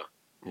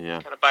 So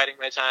Yeah. kind of biding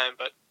my time,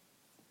 but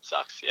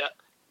sucks. Yeah.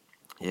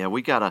 Yeah,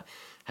 we got a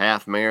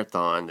half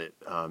marathon that,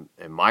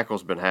 and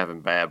Michael's been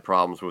having bad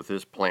problems with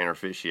his plantar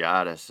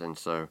fasciitis, and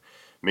so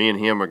me and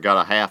him have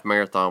got a half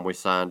marathon we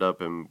signed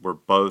up, and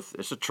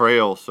it's a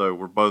trail, so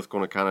we're both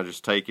going to kind of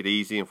just take it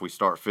easy. If we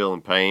start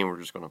feeling pain, we're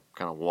just going to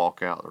kind of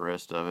walk out the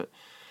rest of it.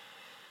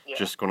 Yeah.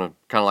 Just going to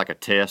kind of like a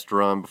test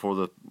run before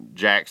the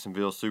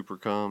Jacksonville Super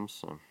comes.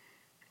 So.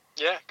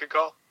 Yeah, good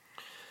call.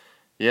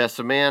 Yeah,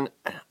 so man,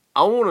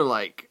 I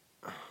want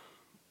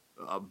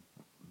to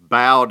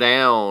bow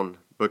down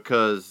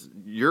because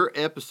your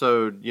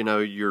episode,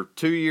 you're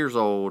 2 years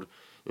old,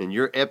 and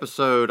your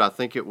episode, I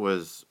think it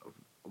was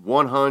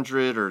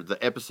 100 or the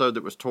episode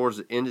that was towards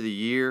the end of the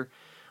year,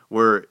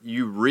 where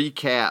you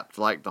recapped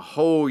like the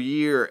whole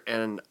year,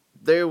 and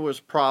there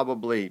was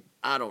probably,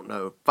 I don't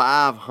know,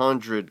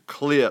 500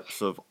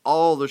 clips of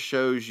all the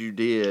shows you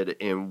did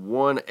in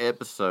one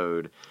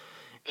episode.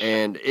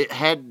 And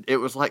it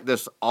was like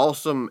this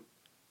awesome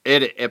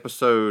edit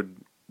episode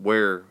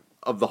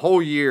of the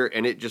whole year,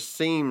 and it just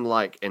seemed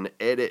like an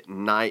edit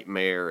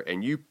nightmare,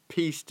 and you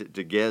pieced it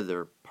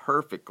together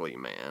perfectly,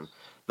 man.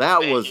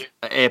 That Thank was you.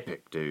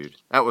 epic, dude.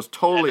 That was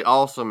totally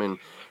awesome. And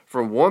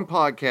from one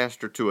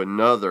podcaster to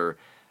another,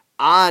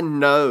 I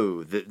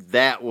know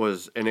that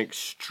was an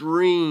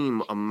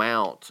extreme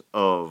amount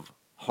of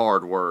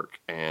hard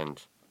work,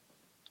 and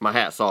my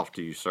hat's off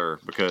to you, sir,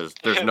 because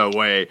there's no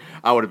way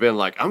I would have been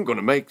like, I'm going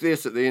to make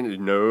this at the end.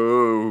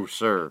 No,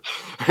 sir.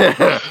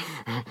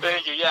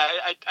 Thank you. Yeah,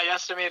 I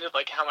estimated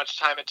like how much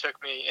time it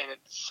took me, and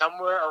it's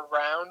somewhere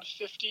around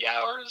 50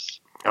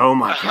 hours. Oh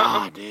my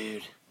God,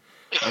 dude.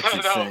 That's I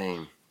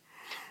insane.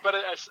 But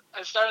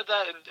I started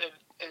that,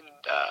 and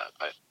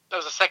that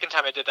was the second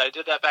time I did that. I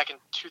did that back in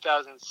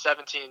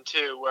 2017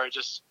 too, where I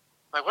just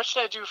like, what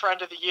should I do for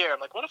end of the year? I'm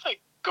like, what if I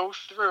go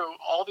through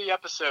all the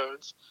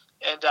episodes,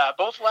 and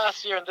both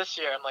last year and this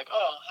year, I'm like,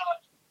 oh,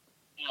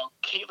 I'll have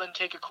Caitlin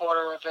take a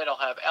quarter of it. I'll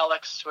have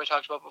Alex, who I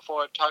talked about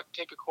before,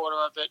 take a quarter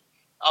of it.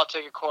 I'll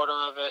take a quarter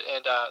of it,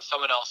 and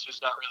someone else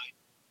who's not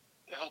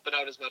really helping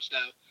out as much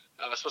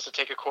now was supposed to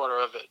take a quarter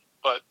of it.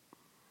 But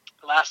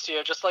last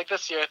year, just like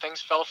this year,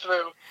 things fell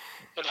through,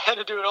 and I had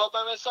to do it all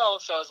by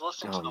myself. So I was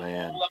listening to the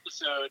whole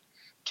episode,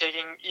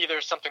 taking either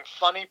something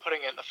funny,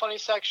 putting it in the funny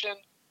section,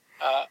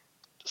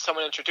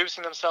 someone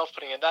introducing themselves,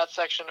 putting it in that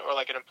section, or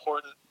like an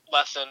important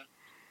lesson,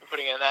 and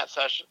putting it in that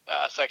section,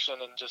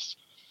 and just,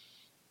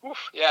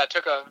 it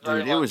took a very long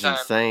time. Dude, it was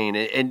insane.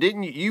 And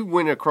didn't you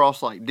went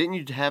across, didn't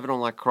you have it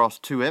on across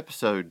 2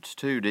 episodes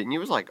too, didn't you?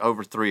 It was like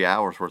over 3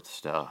 hours worth of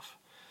stuff.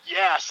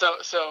 Yeah, so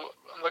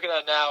I'm looking at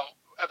it now.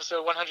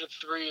 Episode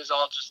 103 is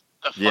all just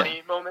the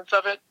funny moments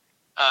of it,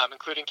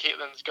 including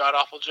Caitlin's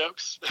god-awful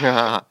jokes.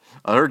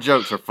 Her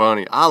jokes are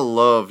funny. I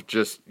love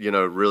just,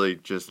 really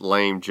just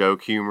lame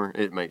joke humor.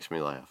 It makes me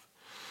laugh.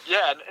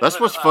 Yeah. That's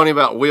what's funny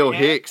about Will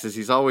Hicks is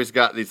he's always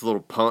got these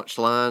little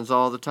punchlines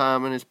all the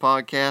time in his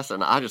podcast,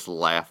 and I just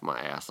laugh my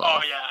ass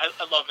off. Oh, yeah.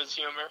 I love his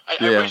humor.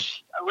 I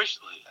wish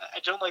I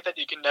don't like that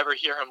you can never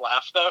hear him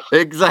laugh, though.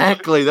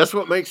 Exactly. That's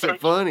what makes it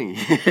funny.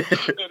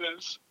 It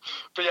is.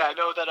 But yeah, I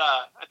know that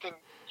I think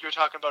you were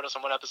talking about us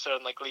on one episode,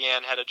 and like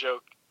Leanne had a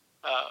joke,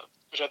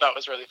 which I thought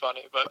was really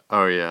funny. But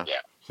oh yeah,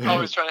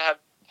 always trying to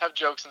have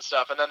jokes and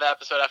stuff. And then the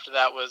episode after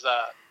that was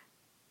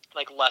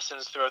like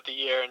lessons throughout the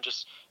year, and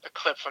just a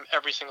clip from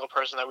every single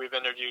person that we've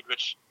interviewed,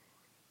 which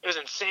it was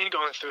insane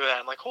going through that.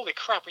 I'm like, holy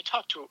crap, we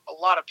talked to a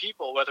lot of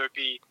people, whether it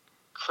be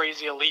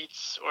crazy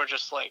elites or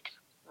just like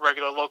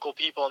regular local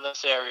people in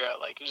this area.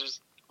 Like, it's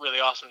just really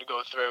awesome to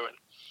go through, and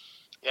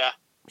yeah.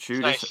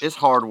 Shoot, it's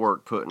hard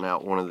work putting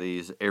out one of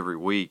these every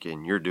week,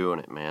 and you're doing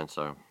it, man.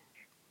 So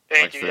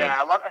thank you. Yeah,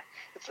 I love it.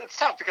 It's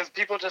tough because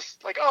people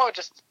just like, it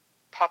just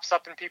pops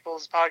up in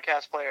people's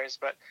podcast players.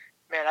 But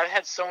man, I've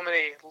had so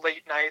many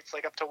late nights,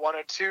 like up to 1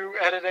 or 2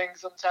 editing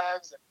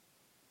sometimes.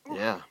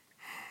 Yeah.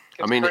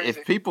 I mean, crazy.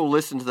 If people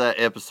listened to that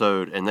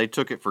episode and they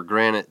took it for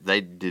granted,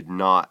 they did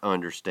not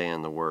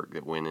understand the work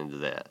that went into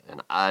that.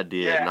 And I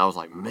did. Yeah. And I was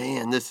like,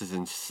 man, this is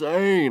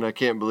insane. I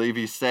can't believe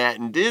he sat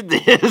and did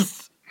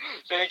this.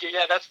 Thank you.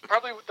 Yeah, that's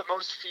probably the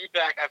most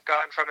feedback I've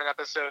gotten from an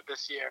episode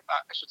this year.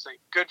 I should say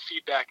good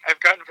feedback I've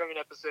gotten from an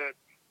episode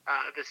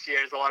this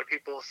year. Is a lot of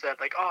people said,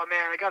 like, oh,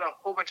 man, I got a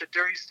whole bunch of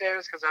dirty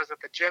stares because I was at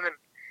the gym and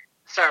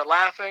started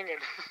laughing.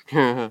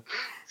 And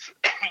so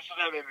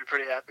that made me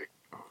pretty happy.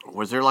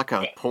 Was there like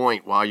a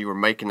point while you were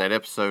making that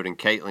episode and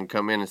Caitlin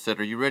come in and said,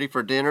 are you ready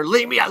for dinner?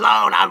 Leave me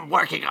alone. I'm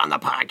working on the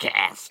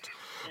podcast.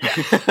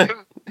 Yes.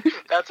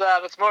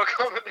 That's more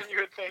common than you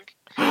would think.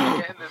 I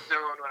get in the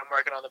zone when I'm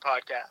working on the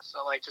podcast. So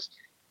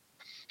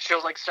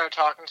she'll start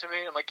talking to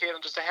me. I'm like,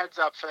 Caitlin, just a heads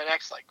up for the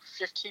next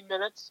 15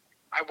 minutes.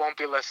 I won't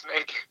be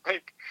listening.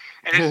 Like,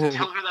 and I just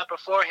tell her that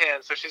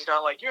beforehand, so she's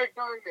not like, you're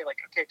ignoring me. Like,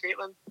 okay,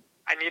 Caitlin,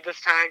 I need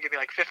this time. Give me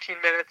like 15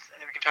 minutes,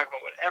 and we can talk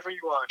about whatever you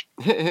want.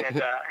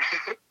 And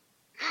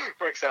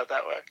works out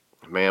that way.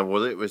 Man,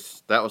 well,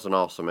 that was an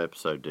awesome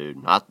episode,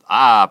 dude.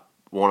 I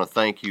want to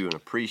thank you and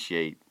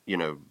appreciate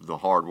the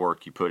hard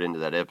work you put into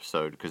that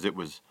episode, because it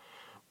was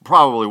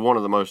probably one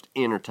of the most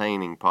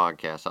entertaining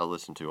podcasts I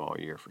listened to all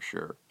year for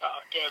sure. Oh,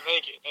 good.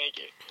 Thank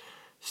you.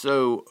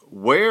 So,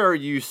 where are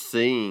you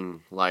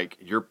seeing like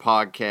your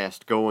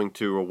podcast going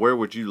to, or where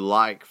would you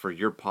like for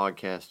your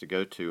podcast to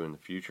go to in the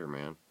future,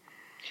 man?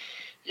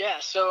 Yeah,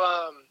 so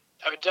I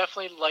would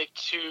definitely like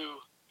to.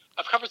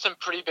 I've covered some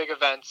pretty big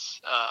events.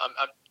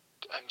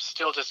 I'm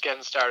still just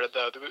getting started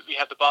though. We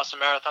have the Boston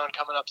Marathon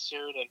coming up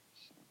soon, and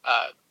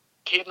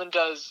Caitlin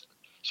does.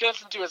 She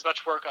doesn't do as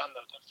much work on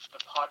the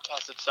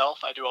podcast itself.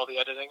 I do all the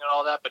editing and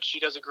all that, but she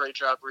does a great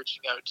job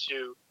reaching out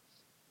to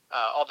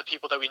all the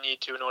people that we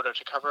need to in order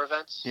to cover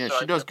events. Yeah, so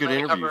she does good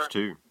interviews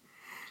too.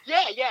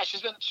 Yeah,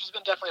 she's been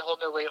definitely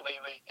holding her weight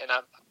lately, and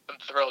I'm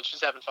thrilled.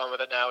 She's having fun with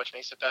it now, which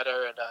makes it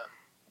better. And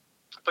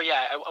but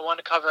yeah, I want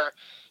to cover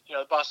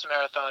the Boston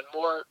Marathon,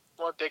 more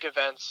big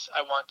events.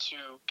 I want to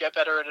get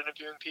better at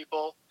interviewing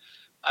people.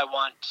 I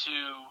want to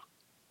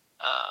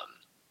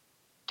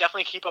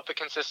definitely keep up the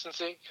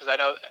consistency, because I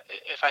know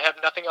if I have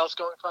nothing else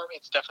going for me,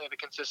 it's definitely the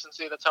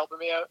consistency that's helping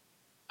me out.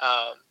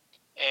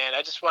 And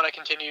I just want to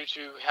continue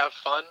to have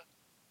fun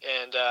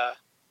and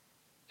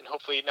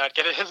hopefully not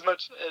get it as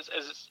much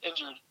as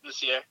injured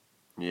this year.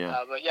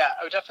 Yeah. But yeah,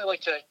 I would definitely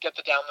like to get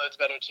the downloads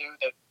better too.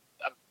 That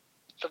I'm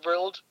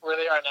thrilled where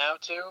they are now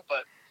too,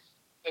 but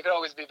they could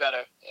always be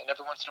better. And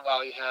every once in a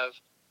while, you have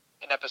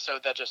an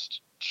episode that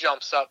just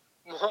jumps up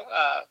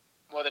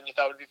more than you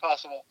thought would be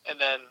possible, and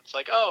then it's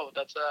like, oh,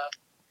 that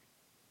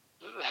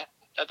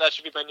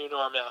should be my new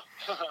norm now.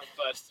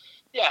 But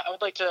yeah, I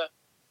would like to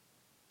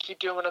keep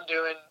doing what I'm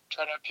doing,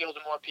 try to appeal to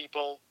more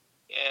people.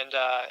 And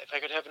if I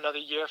could have another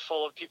year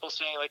full of people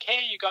saying like,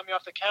 "Hey, you got me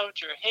off the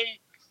couch," or "Hey,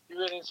 you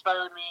really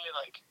inspired me,"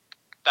 like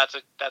that's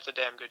a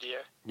damn good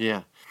year.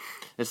 Yeah,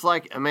 it's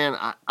like, man,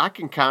 I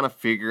can kind of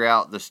figure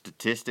out the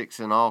statistics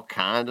and all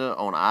kinda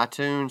on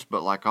iTunes,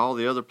 but like all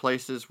the other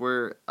places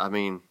where, I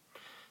mean,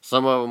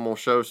 some of them will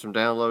show some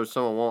downloads,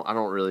 some of them won't. I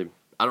don't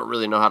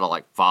really know how to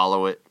like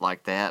follow it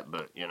like that,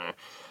 but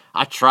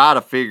I try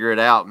to figure it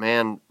out,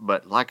 man.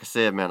 But like I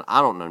said, man,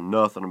 I don't know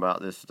nothing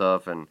about this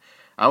stuff, and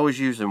I was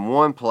using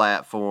one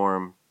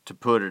platform to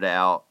put it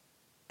out,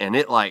 and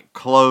it like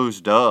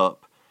closed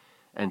up,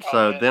 and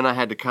so then I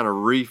had to kind of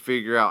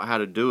refigure out how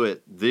to do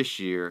it this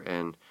year,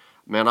 and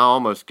man, I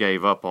almost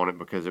gave up on it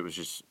because it was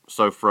just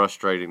so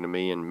frustrating to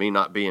me, and me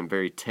not being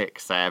very tech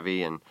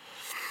savvy, and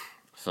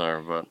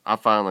so, but I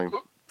finally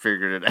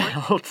figured it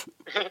out.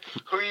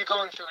 Who are you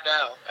going through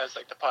now as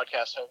like the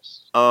podcast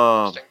host?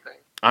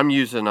 I'm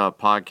using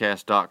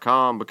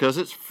podcast.com because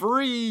it's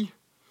free.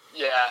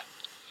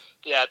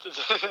 Yeah,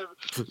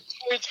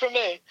 it's for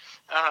me.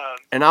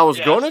 And I was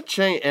going to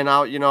change, and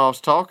I was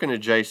talking to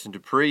Jason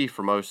Dupree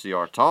from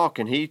OCR Talk,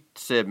 and he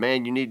said,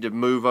 "Man, you need to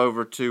move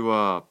over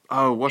to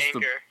what's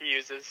Anchor he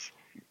uses."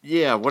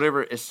 Yeah,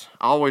 whatever. I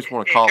always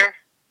want to call it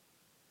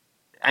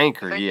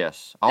Anchor.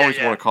 Yes, I always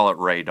want to call it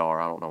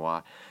Radar. I don't know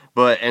why,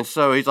 and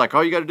so he's like,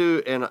 all you got to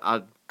do, and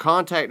I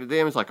contacted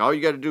them. It's like all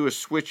you got to do is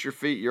switch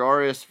your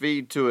RS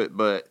feed to it,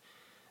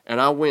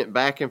 And I went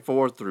back and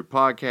forth through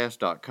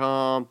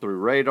podcast.com, through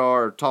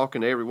Radar,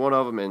 talking to every one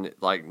of them, and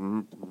like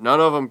none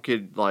of them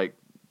could like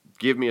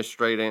give me a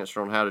straight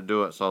answer on how to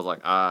do it. So I was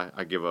like,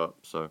 I give up.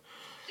 So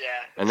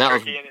yeah, and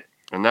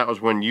that was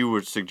when you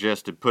would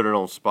suggested put it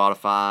on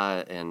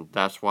Spotify, and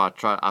that's why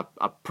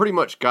I pretty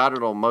much got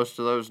it on most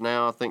of those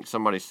now. I think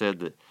somebody said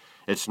that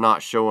it's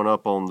not showing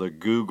up on the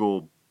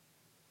Google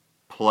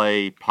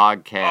Play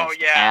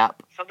podcast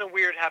app. Something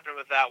weird happened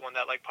with that one,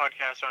 that like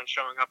podcasts aren't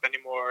showing up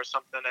anymore or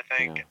something, I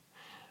think. Yeah.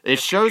 It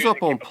shows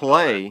up on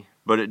Play,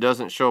 but it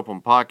doesn't show up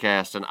on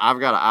podcast, and I've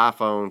got an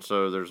iPhone,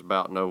 so there's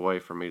about no way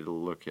for me to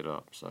look it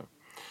up. So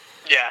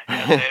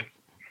same.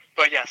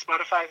 But yeah,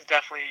 Spotify is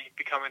definitely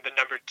becoming the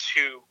number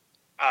 2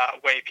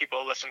 way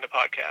people listen to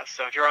podcasts.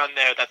 So if you're on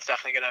there, that's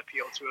definitely going to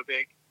appeal to a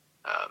big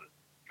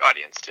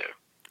audience too.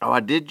 Oh, I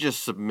did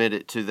just submit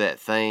it to that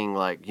thing,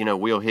 like,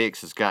 Will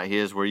Hicks has got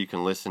his where you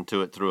can listen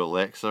to it through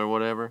Alexa or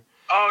whatever.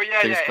 Oh,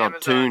 yeah, It's called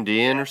Amazon, Tuned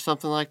In or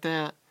something like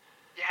that.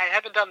 Yeah, I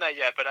haven't done that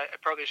yet, but I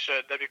probably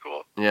should. That'd be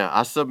cool. Yeah,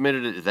 I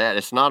submitted it to that.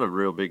 It's not a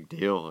real big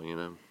deal,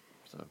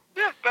 So.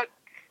 Yeah, but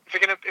if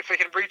it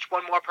can reach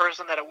one more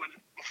person that it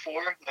wouldn't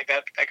before, like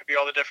that could be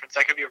all the difference.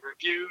 That could be a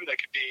review. That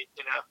could be,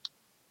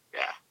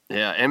 yeah.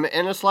 Yeah, and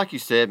it's like you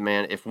said,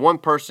 man. If one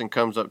person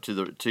comes up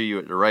to you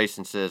at the race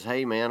and says,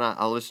 "Hey, man,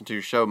 I listened to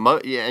your show,"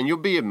 and you'll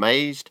be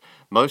amazed.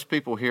 Most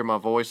people hear my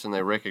voice and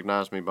they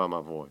recognize me by my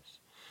voice.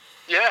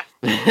 Yeah.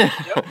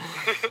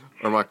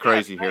 Or my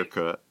crazy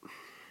haircut.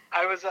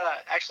 I was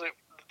actually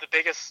the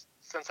biggest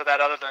sense of that,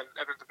 other than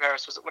Epic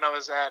Paris, was when I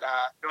was at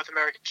North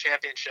American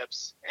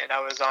Championships, and I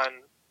was on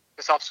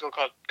this obstacle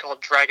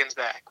called Dragon's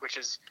Back, which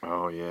is.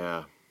 Oh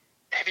yeah.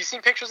 have you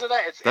seen pictures of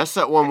that? That's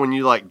that one when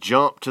you like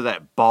jump to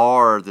that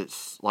bar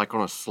that's like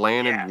on a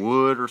slanted Yeah.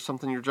 wood or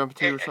something you're jumping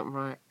to or something,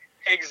 right?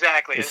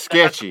 Exactly. It's That's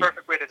the sketchy.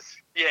 perfect way to.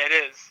 Yeah, it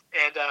is.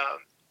 And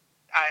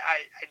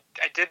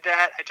I did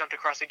that. I jumped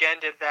across again,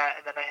 did that,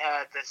 and then I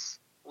had this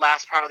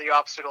last part of the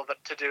obstacle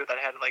to do that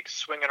I had to like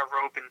swing on a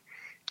rope and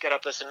get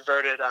up this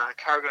inverted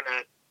cargo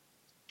net,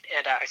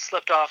 and I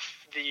slipped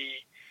off the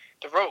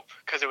rope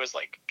because it was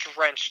like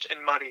drenched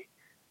and muddy.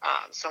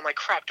 So I'm like,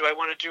 crap, do I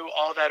want to do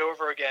all that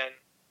over again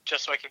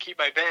just so I can keep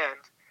my band?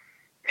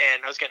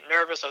 And I was getting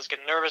nervous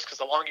because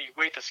the longer you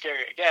wait, the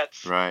scarier it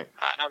gets. Right.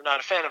 And I'm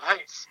not a fan of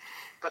heights.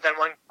 But then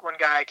one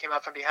guy came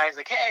up from behind. He's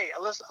like, "Hey, I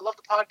love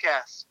the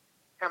podcast."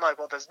 And I'm like,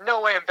 "Well, there's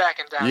no way I'm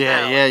backing down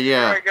now." Yeah.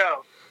 Here I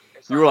go.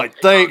 You were like,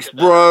 "Thanks,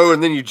 bro,"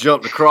 and then you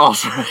jumped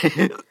across.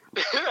 Right?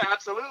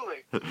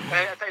 Absolutely.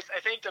 I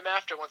thanked him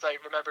after once I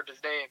remembered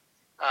his name,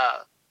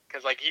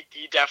 because like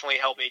he definitely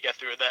helped me get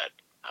through that.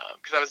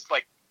 Because I was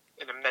like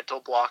in a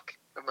mental block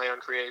of my own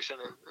creation.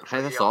 And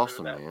Hey, that's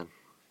awesome, man.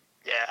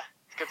 Yeah,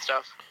 it's good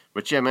stuff.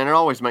 But yeah, man, it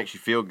always makes you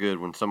feel good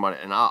when somebody,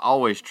 and I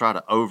always try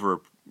to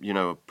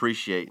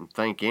appreciate and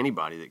thank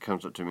anybody that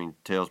comes up to me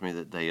and tells me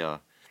that they,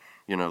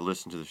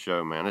 listen to the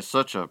show, man. It's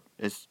such a,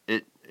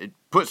 it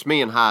puts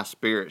me in high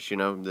spirits,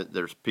 that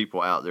there's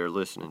people out there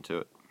listening to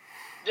it.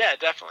 Yeah,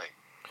 definitely.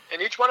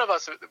 And each one of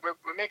us,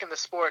 we're making the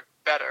sport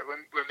better.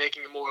 We're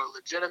making it more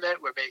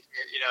legitimate. We're making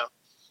it,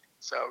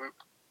 so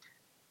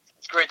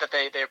it's great that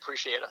they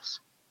appreciate us.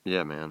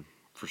 Yeah, man,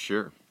 for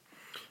sure.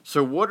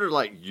 So what are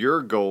like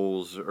your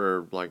goals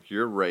or like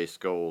your race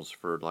goals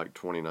for like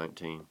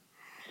 2019?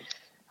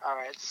 All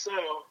right, so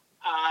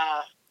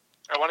I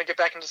want to get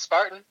back into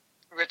Spartan,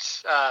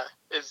 which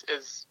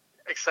is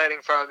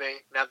exciting for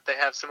me now that they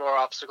have some more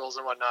obstacles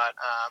and whatnot.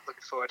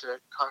 Looking forward to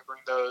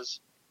conquering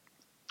those.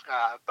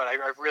 But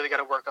I've really got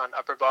to work on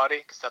upper body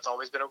because that's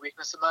always been a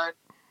weakness of mine.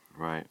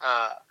 Right.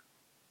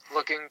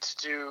 Looking to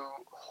do,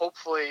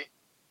 hopefully,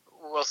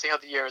 we'll see how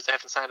the year is. I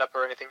haven't signed up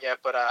or anything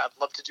yet, but I'd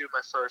love to do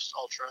my first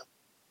ultra,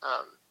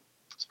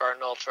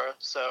 Spartan Ultra.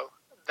 So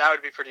that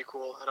would be pretty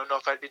cool. I don't know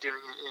if I'd be doing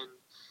it in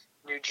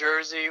New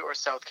Jersey or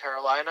South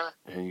Carolina.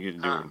 And you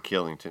get to do it in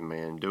Killington,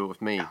 man. Do it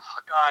with me.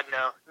 Oh, God,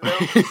 no.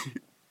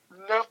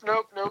 Nope.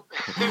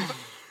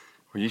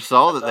 Well, you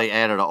saw that they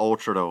added an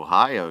Ultra to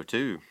Ohio,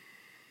 too.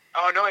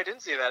 Oh, no, I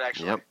didn't see that,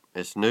 actually. Yep,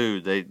 it's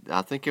new.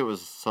 I think it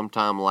was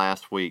sometime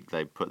last week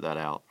they put that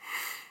out.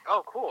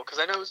 Oh, cool, because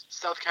I know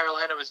South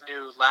Carolina was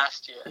new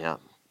last year. Yeah.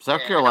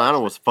 South Carolina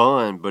was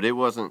fun, but it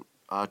wasn't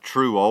a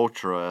true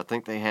ultra. I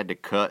think they had to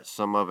cut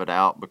some of it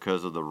out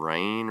because of the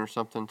rain or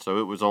something, so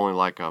it was only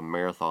like a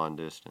marathon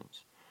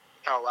distance.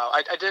 Oh, wow.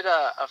 I did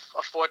a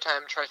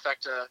 4-time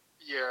trifecta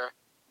year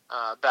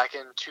back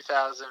in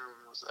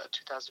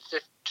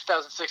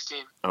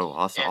 2016. Oh,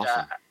 that's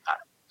awesome.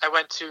 I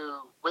went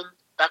to,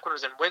 back when it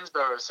was in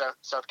Winsboro,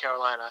 South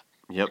Carolina.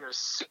 Yep. It was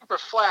super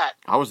flat.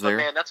 I was there.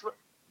 Man, that's when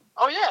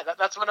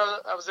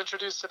I was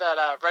introduced to that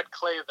red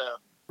clay, though.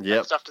 Yep.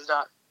 That stuff does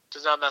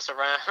not mess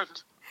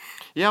around.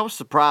 Yeah, I was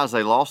surprised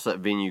they lost that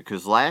venue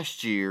because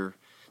last year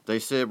they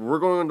said we're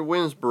going to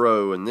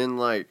Winsboro, and then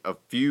like a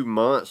few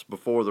months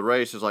before the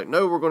race, it's like,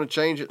 no, we're going to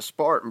change it to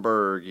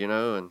Spartanburg,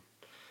 and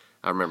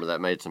I remember that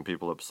made some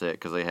people upset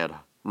because they had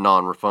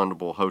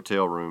non-refundable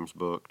hotel rooms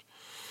booked.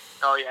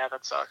 Oh yeah,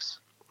 that sucks.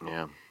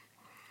 Yeah,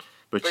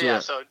 but yeah,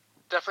 so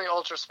definitely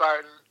Ultra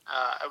Spartan.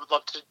 I would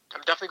love to.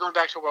 I'm definitely going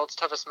back to World's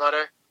Toughest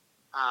Mudder.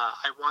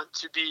 I want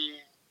to be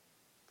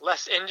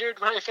less injured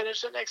when I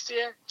finish it next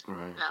year.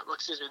 Right.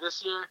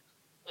 This year.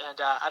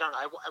 And I don't know.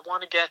 I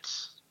want to get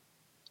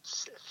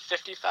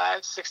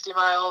 55, 60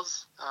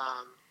 miles.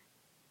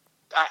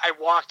 I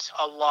walked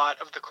a lot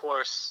of the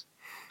course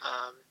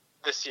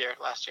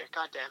last year.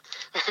 God damn.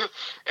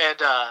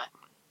 And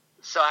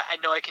so I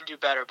know I can do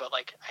better, but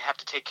like I have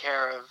to take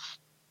care of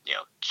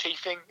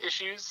chafing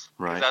issues.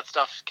 Right. Because that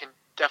stuff can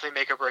definitely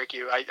make or break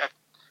you. I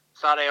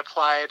thought I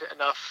applied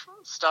enough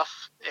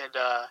stuff and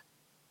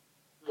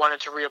wanted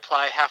to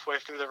reapply halfway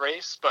through the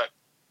race, but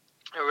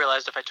I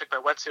realized if I took my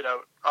wetsuit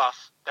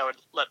off, that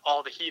would let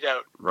all the heat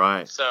out.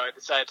 Right. So I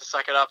decided to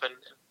suck it up and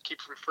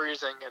keep from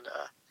freezing. And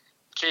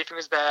chafing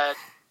was bad.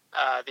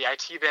 The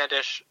IT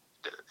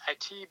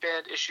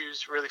band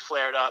issues really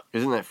flared up.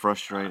 Isn't that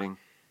frustrating?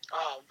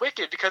 Oh,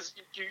 wicked! Because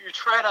you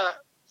try to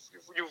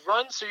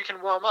run so you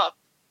can warm up,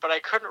 but I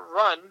couldn't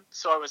run,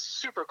 so I was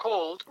super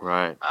cold.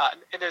 Right.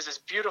 And there's this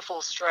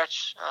beautiful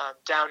stretch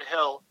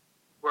downhill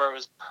where it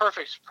was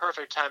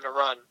perfect time to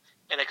run.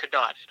 And I could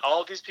not. And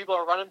all of these people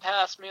are running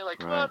past me, like,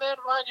 come on, man,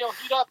 run,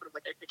 heat up. And I'm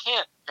like, I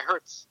can't. It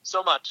hurts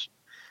so much.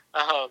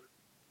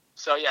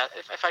 So, yeah,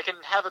 if I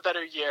can have a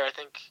better year, I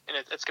think, and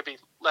it's going to be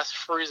less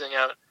freezing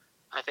out,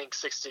 I think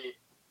 60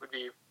 would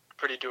be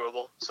pretty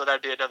doable. So that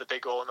would be another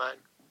big goal of mine.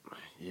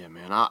 Yeah,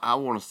 man, I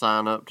want to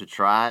sign up to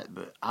try it,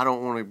 but I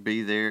don't want to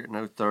be there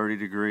at 30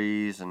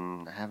 degrees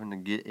and having to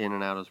get in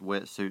and out of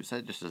wetsuits.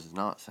 That just does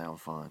not sound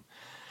fun.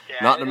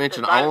 Yeah, not to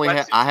mention, I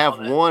have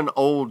one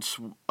old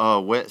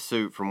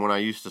wetsuit from when I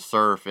used to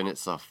surf, and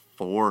it's a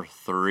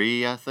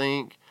 4.3, I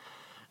think.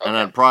 Okay. And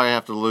I'd probably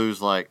have to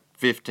lose like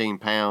 15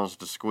 pounds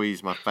to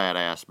squeeze my fat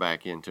ass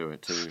back into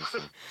it too. So.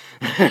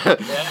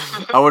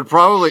 Yeah. I would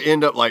probably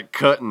end up like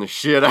cutting the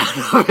shit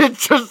out of it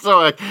just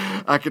so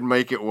I could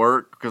make it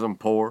work because I'm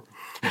poor.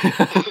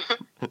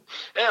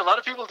 Yeah, a lot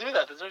of people do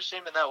that. There's no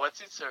shame in that.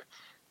 Wetsuits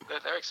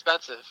they're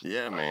expensive.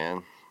 Yeah,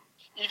 man.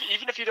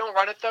 Even if you don't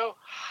run it though,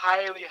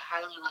 highly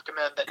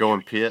recommend that Go you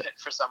and pit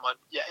for someone.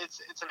 Yeah, it's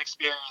an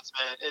experience,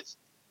 man. It's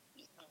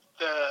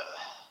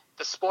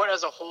the sport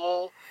as a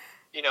whole.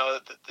 You know,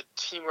 the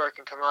teamwork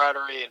and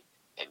camaraderie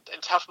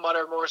and Tough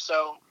Mudder more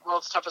so.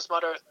 World's Toughest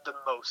Mudder the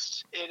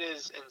most. It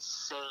is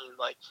insane.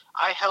 Like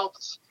I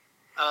helped.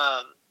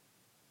 God,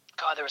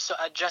 there was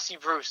Jesse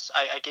Bruce.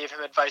 I gave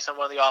him advice on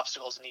one of the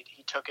obstacles, and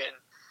he took it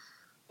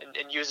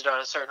and used it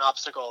on a certain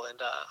obstacle. And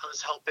I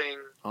was helping.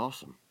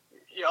 Awesome.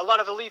 You know, a lot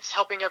of elites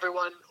helping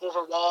everyone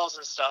over walls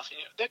and stuff. You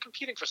know, they're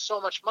competing for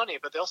so much money,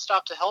 but they'll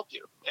stop to help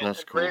you. And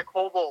That's cool. Rhea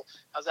Coble,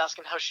 I was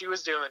asking how she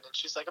was doing, and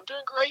she's like, "I'm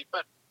doing great,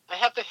 but I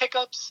have the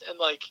hiccups." And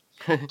like,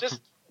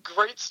 just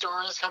great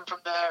stories come from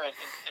there. And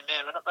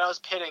man, when I was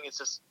pitting, it's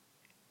just,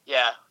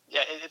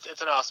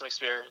 it's an awesome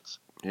experience.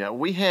 Yeah,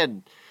 we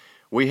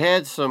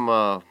had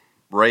some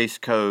race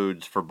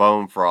codes for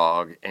Bone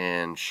Frog,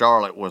 and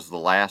Charlotte was the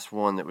last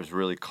one that was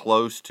really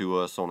close to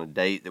us on a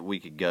date that we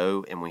could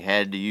go, and we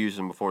had to use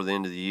them before the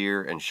end of the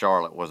year, and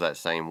Charlotte was that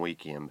same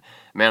weekend.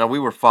 Man, we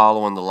were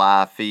following the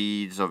live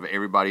feeds of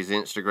everybody's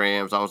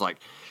Instagrams. I was like,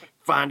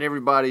 find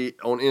everybody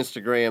on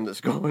Instagram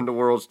that's going to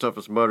World's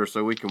Toughest Mudder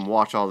so we can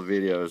watch all the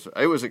videos.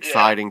 It was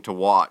exciting to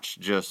watch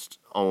just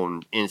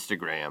on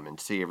Instagram and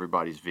see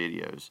everybody's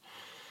videos.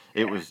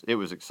 It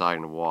was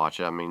exciting to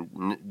watch. I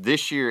mean,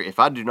 this year, if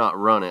I do not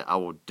run it, I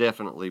will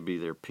definitely be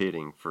there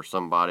pitting for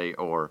somebody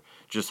or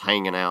just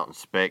hanging out and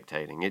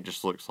spectating. It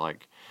just looks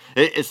like,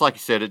 it's like you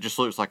said, it just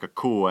looks like a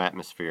cool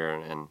atmosphere,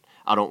 and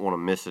I don't want to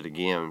miss it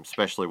again,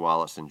 especially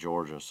while it's in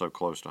Georgia, so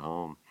close to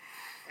home.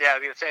 Yeah, I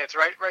was going to say, it's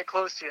right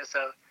close to you,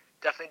 so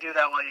definitely do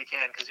that while you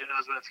can, because who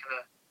knows when it's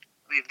going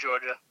to leave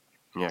Georgia.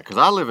 Yeah, because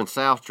I live in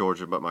South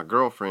Georgia, but my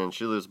girlfriend,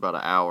 she lives about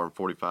an hour and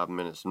 45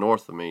 minutes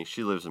north of me.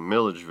 She lives in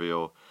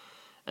Milledgeville.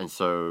 And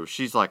so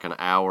she's like an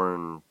hour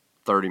and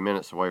 30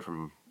 minutes away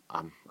from,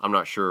 I'm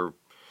not sure,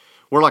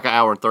 we're like an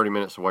hour and 30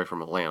 minutes away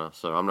from Atlanta,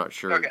 so I'm not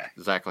sure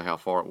exactly how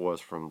far it was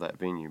from that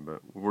venue,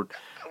 but I want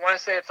to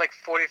say it's like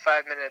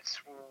 45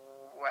 minutes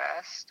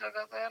west of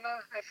Atlanta,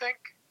 I think.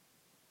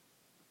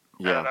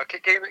 Yeah. I don't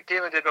know.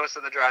 Galen did most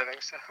of the driving,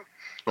 so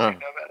I know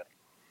about it.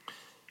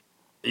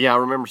 Yeah, I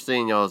remember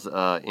seeing y'all's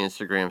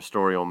Instagram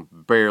story on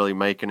barely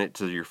making it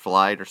to your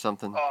flight or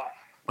something. Oh,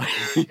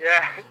 dude,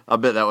 yeah. I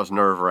bet that was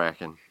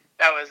nerve-wracking.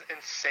 That was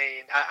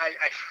insane.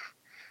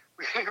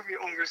 We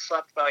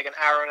overslept by like an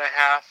hour and a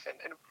half,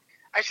 and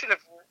I should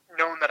have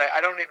known that. I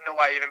don't even know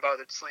why I even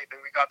bothered sleeping.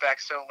 We got back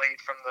so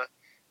late from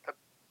the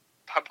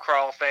pub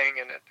crawl thing,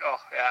 and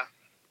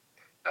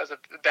that was a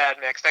bad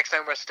mix. Next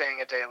time we're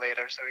staying a day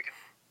later so we can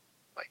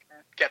like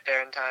get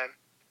there in time.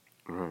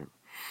 Right.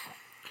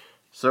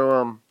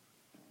 So,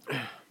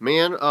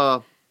 man,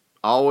 I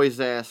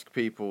always ask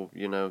people,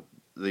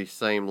 these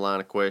same line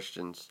of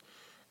questions,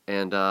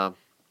 and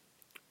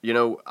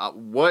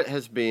what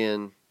has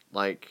been,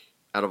 like,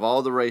 out of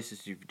all the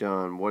races you've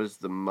done, what is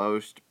the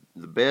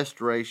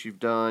best race you've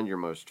done, your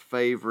most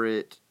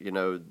favorite,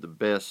 the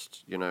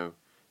best,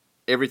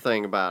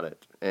 everything about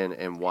it,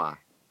 and why?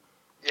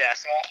 Yeah,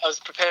 so I was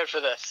prepared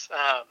for this.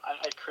 I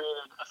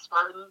created a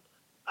Spartan,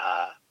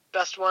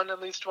 best one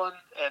and least one,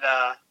 and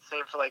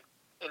same for, like,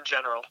 in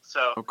general.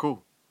 So, oh,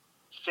 cool.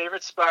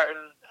 Favorite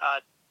Spartan,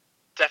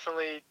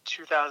 definitely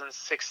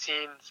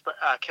 2016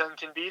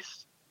 Killington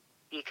Beast,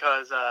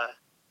 because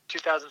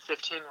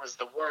 2015 was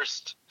the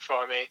worst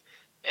for me,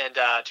 and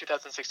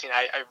 2016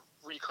 I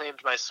reclaimed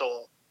my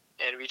soul,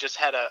 and we just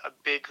had a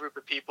big group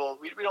of people.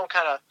 We don't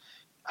I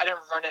didn't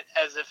run it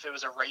as if it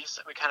was a race.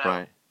 We kind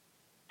of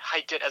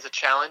hiked it as a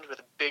challenge with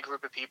a big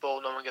group of people.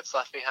 No one gets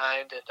left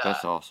behind. And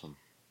that's awesome.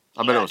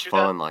 I bet it was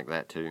fun like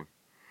that too.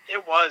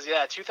 It was,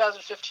 yeah.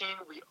 2015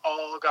 we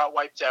all got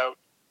wiped out.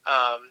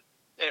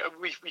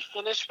 We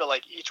finished, but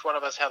like each one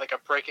of us had like a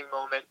breaking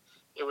moment.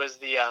 It was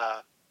the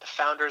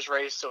founders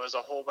race, so it was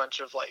a whole bunch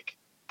of like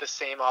the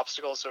same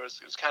obstacles, so it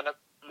was kind of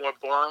more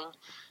boring.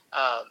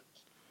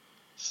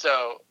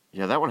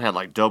 Yeah, that one had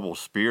like double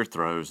spear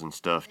throws and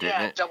stuff, didn't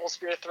it? Yeah, double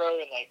spear throw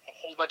and like a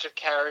whole bunch of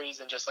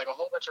carries and just like a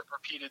whole bunch of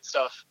repeated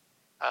stuff.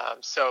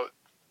 So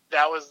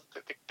that was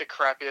the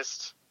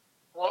crappiest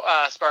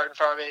Spartan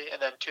for me.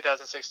 And then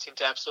 2016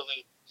 to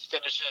absolutely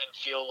finish it and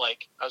feel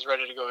like I was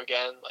ready to go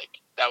again. Like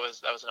that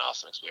was an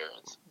awesome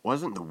experience.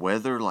 Wasn't the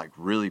weather like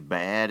really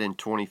bad in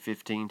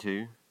 2015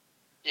 too?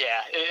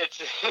 Yeah,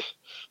 it's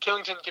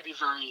Killington can be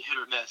very hit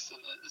or miss, and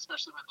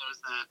especially when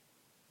there's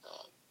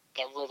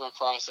that river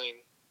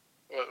crossing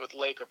with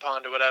lake or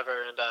pond or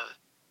whatever, and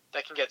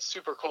that can get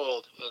super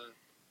cold. And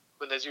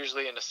when there's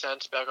usually an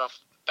ascent back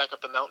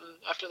up the mountain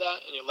after that,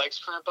 and your legs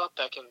cramp up,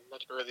 that can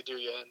really do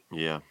you in.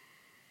 Yeah.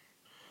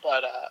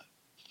 But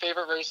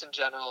favorite race in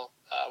general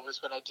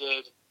was when I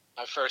did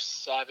my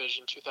first Savage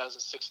in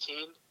 2016.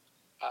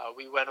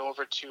 We went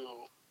over to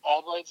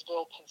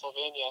Albrightsville,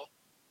 Pennsylvania,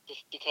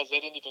 because they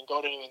didn't even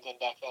go to New England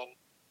back then,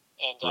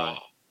 and Right.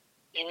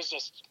 it was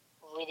just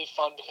really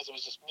fun because it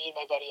was just me and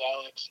my buddy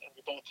Alex, and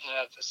we both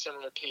have a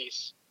similar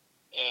pace.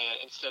 And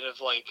instead of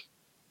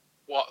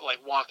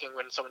walking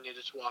when someone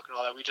needed to walk and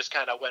all that, we just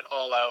kind of went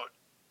all out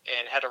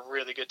and had a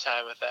really good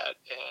time with that.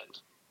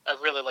 And I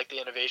really like the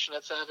innovation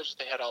at Savage.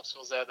 They had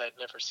obstacles there that I'd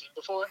never seen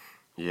before.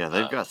 Yeah,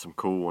 they've got some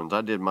cool ones.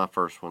 I did my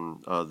first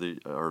one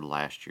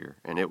last year,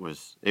 and it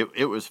was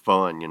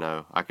fun. You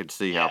know, I could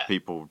see how Yeah.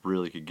 people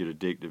really could get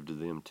addictive to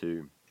them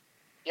too.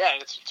 Yeah,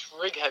 and it's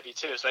rig heavy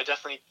too, so I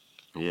definitely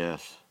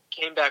Yes.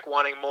 came back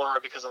wanting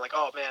more because I'm like,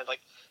 oh man, like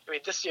I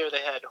mean, this year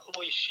they had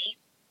Holy Sheet,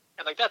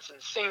 and like that's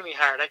insanely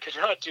hard. I could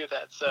not do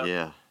that, so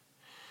Yeah.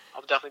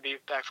 I'll definitely be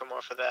back for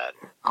more for that.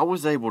 I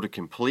was able to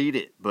complete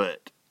it,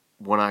 but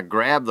when I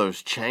grabbed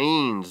those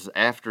chains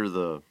after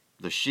the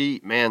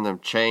sheet, man, them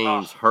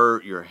chains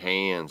hurt your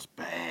hands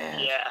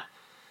bad. Yeah,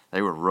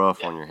 They were rough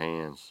Yeah. on your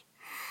hands.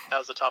 that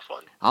was a tough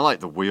one. I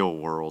like the Wheel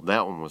World.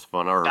 That one was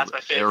fun. That's my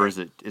Or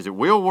favorite. is it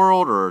Wheel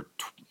World or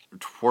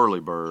Twirly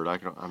Bird?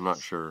 I'm not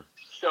sure.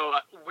 So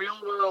Wheel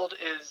World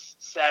is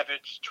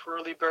Savage.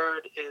 Twirly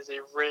Bird is a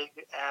rig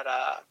at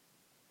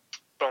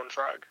Bone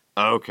Frog.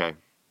 Oh, okay.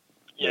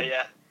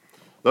 Yeah.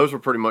 Those were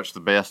pretty much the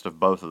best of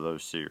both of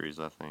those series,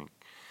 I think.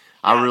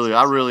 Yeah,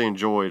 I really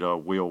enjoyed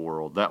Wheel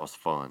World. That was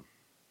fun.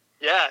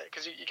 Yeah,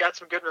 because you got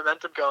some good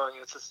momentum going.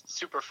 It's just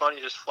super fun.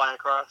 You just fly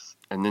across.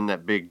 And then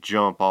that big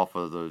jump off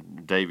of the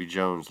Davy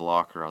Jones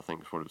locker, I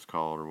think is what it's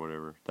called or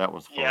whatever. That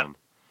was fun.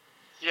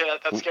 Yeah,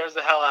 that scares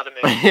the hell out of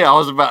me. Yeah, I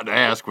was about to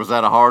ask, was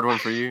that a hard one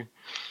for you?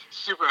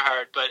 Super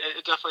hard, but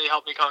it definitely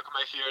helped me conquer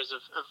my fears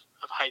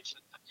of heights.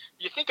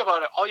 You think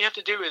about it, all you have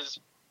to do is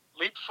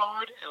leap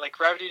forward and let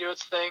gravity do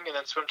its thing and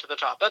then swim to the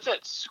top. That's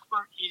it.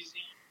 Super easy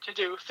to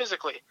do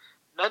physically.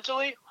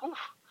 Mentally, whew,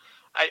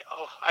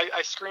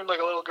 I screamed like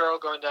a little girl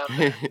going down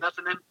there.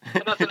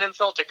 That's an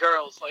insult to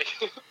girls. Like,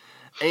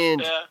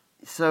 And yeah.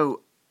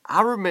 so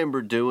I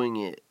remember doing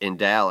it in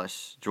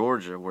Dallas,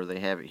 Georgia, where they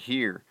have it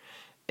here.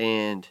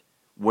 And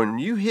when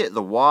you hit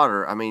the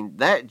water, I mean,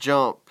 that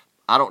jump,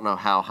 I don't know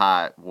how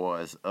high it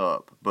was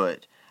up,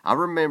 but I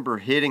remember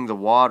hitting the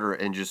water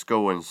and just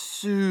going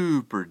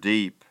super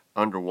deep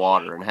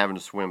underwater and having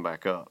to swim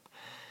back up.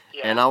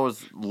 Yeah. And I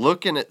was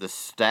looking at the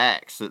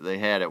stacks that they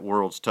had at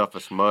World's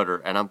Toughest Mudder,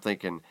 and I'm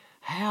thinking,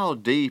 how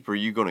deep are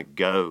you going to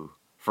go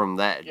from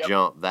that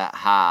jump that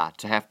high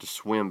to have to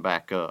swim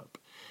back up?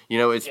 You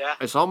know,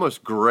 it's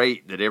almost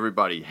great that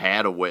everybody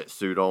had a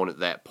wetsuit on at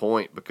that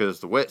point because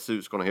the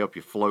wetsuit's going to help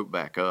you float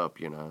back up,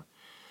 you know.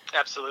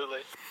 Absolutely.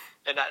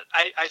 And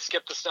I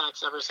skipped the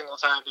stacks every single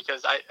time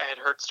because I had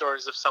heard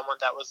stories of someone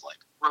that was like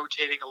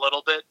rotating a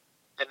little bit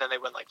and then they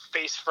went like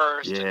face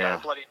first and got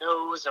a bloody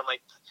nose. And I'm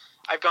like,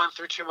 I've gone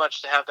through too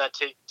much to have that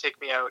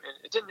take me out.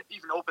 And it didn't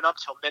even open up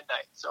till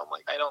midnight. So I'm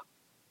like, I don't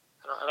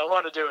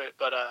want to do it.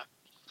 But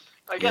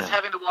I guess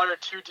having the water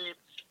too deep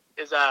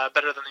is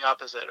better than the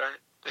opposite, right?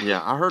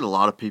 Yeah, I heard a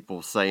lot of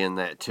people saying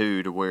that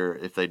too, to where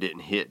if they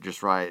didn't hit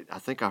just right, I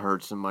think I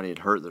heard somebody had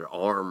hurt their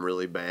arm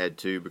really bad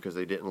too because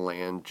they didn't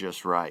land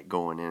just right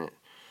going in it.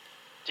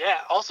 Yeah,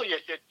 also you're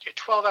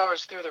 12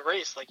 hours through the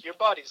race, like your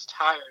body's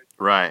tired.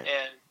 Right.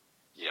 And,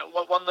 you know,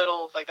 one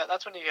little, like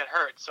that's when you get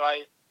hurt. So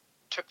I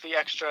took the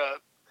extra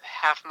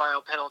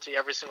half-mile penalty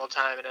every single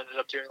time and ended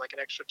up doing like an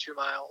extra 2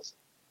 miles.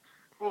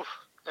 Oof,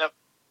 yep.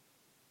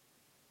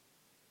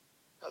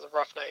 That was a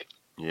rough night.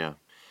 Yeah,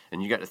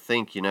 and you got to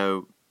think, you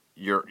know,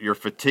 you're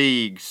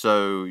fatigued,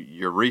 so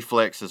your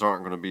reflexes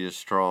aren't going to be as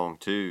strong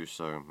too.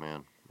 So,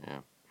 man, yeah.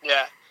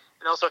 Yeah,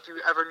 and also if you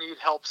ever need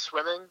help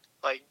swimming,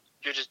 like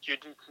you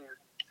do.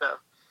 So,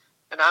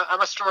 and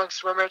I'm a strong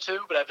swimmer too,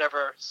 but I've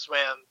never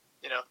swam,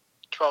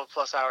 12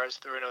 plus hours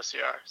through an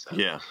OCR. So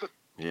Yeah.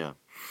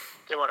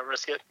 Didn't want to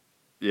risk it.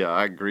 Yeah,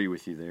 I agree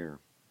with you there.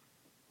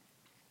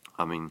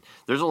 I mean,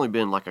 there's only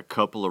been like a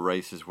couple of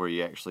races where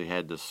you actually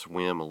had to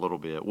swim a little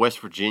bit. West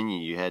Virginia,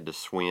 you had to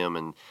swim,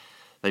 and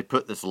they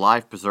put this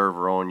life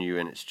preserver on you,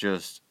 and it's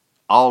just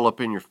all up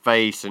in your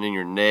face and in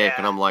your neck.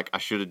 And I'm like, I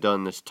should have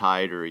done this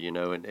tighter,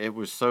 and it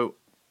was so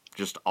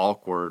just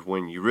awkward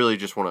when you really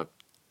just want to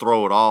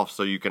throw it off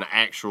so you can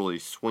actually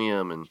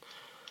swim and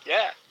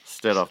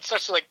instead of it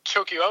starts to like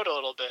choke you out a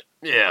little bit.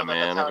 Yeah,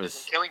 man, that's how it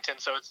is in Killington,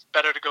 so it's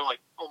better to go like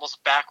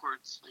almost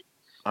backwards. Like,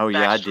 oh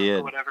yeah, I did.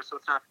 Or whatever, so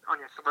it's not on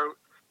your throat.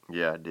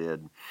 Yeah, I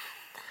did.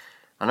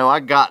 I know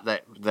I got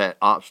that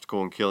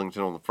obstacle in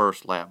Killington on the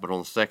first lap, but on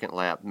the second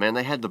lap, man,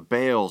 they had the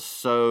bales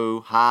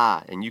so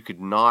high, and you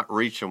could not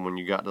reach them when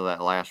you got to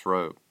that last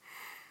rope.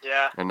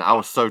 Yeah. And I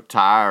was so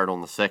tired on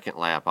the second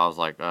lap, I was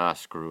like,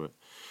 screw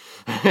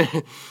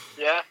it.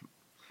 Yeah.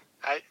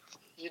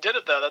 You did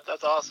it though.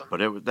 That's awesome.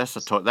 But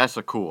that's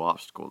a cool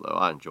obstacle though.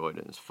 I enjoyed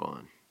it. It's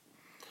fun.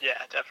 Yeah,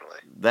 definitely.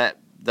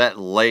 That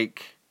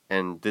lake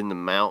and then the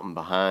mountain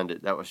behind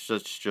it, that was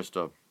just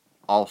a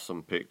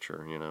awesome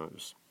picture. It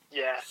was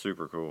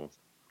super cool.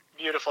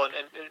 Beautiful, and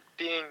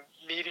being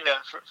media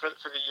for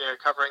the year,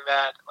 covering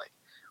that, like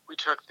we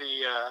took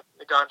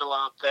the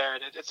gondola up there,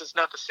 and it's just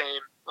not the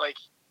same. Like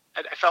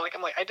I felt like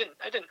I didn't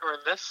earn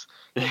this.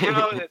 You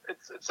know,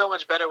 it's so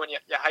much better when you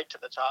hike to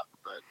the top.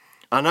 But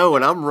I know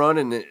when I'm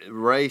running the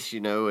race, you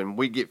know, and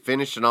we get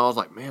finished and all, I was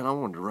like, man, I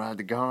wanted to ride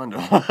the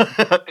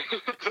gondola.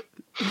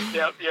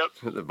 yep.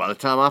 By the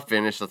time I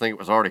finished, I think it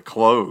was already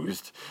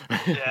closed.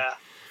 Yeah.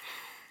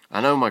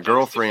 I know my At least you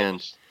girlfriend,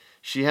 finished.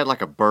 she had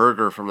like a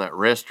burger from that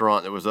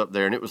restaurant that was up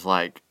there, and it was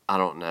like, I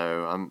don't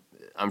know,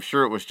 I'm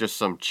sure it was just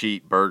some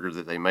cheap burger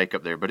that they make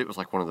up there, but it was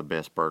like one of the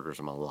best burgers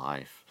of my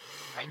life.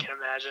 I can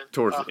imagine.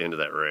 Towards the end of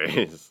that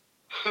race.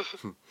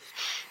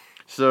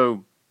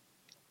 So,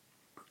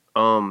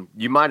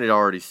 you might have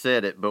already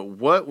said it, but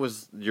what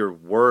was your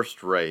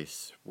worst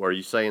race? Were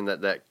you saying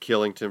that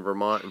Killington,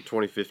 Vermont in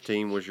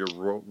 2015 was your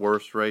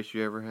worst race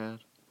you ever had?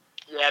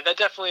 Yeah, that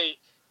definitely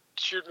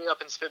chewed me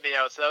up and spit me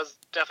out. So that was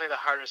definitely the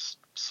hardest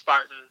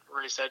Spartan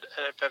race I've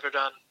ever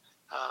done.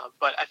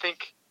 But I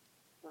think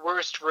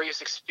worst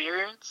race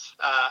experience,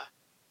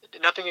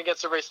 nothing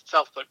against the race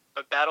itself, but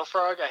Battle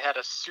Frog, I had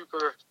it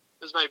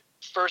was my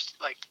first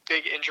like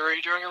big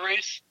injury during a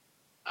race.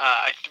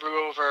 I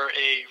threw over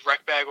a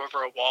rec bag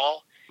over a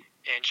wall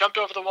and jumped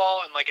over the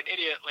wall and like an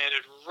idiot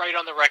landed right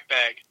on the rec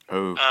bag.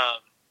 Oh.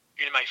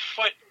 My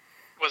foot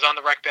was on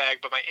the rec bag,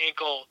 but my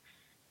ankle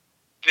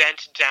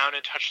bent down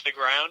and touched the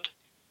ground.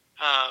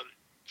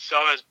 So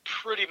I was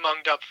pretty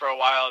munged up for a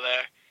while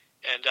there.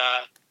 And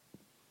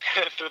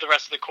through the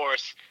rest of the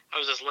course, I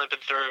was just limping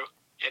through.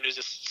 And it was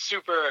just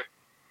super...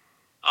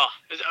 I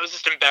was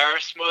just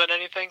embarrassed more than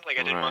anything. Like,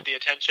 I didn't want the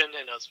attention,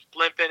 and I was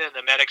limping, and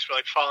the medics were,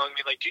 like, following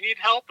me, like, do you need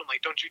help? I'm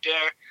like, don't you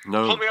dare.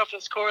 No. Pull me off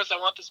this course. I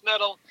want this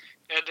medal.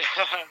 And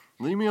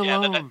leave me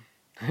alone.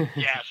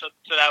 So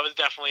that was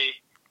definitely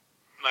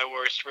my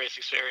worst race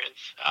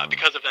experience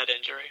because of that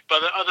injury.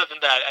 But other than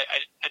that,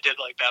 I did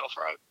like Battle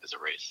Frog as a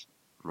race.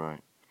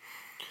 Right.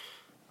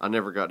 I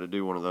never got to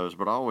do one of those,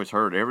 but I always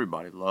heard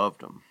everybody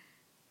loved them.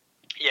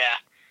 Yeah.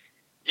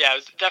 Yeah, it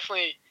was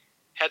definitely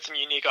had some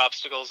unique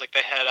obstacles. Like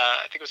they had,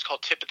 I think it was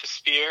called Tip of the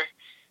Spear,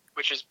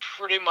 which is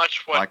pretty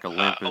much what like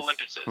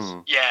Olympus is.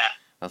 Yeah.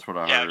 That's what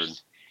I heard.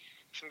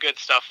 Some good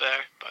stuff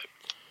there, but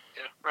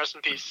rest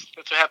in peace.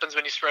 That's what happens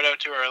when you spread out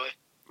too early.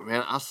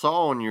 Man, I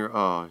saw on your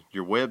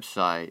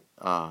website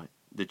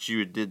that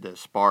you did that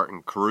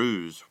Spartan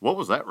Cruise. What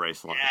was that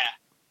race like?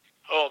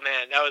 Yeah. Oh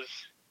man, that was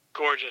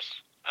gorgeous.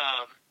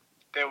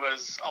 There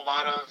was a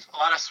lot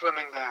of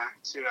swimming there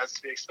too, as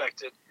to be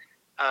expected.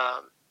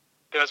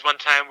 There was one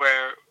time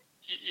where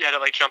you had to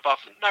like jump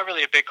off, not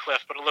really a big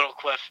cliff, but a little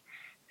cliff,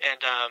 and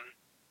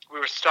we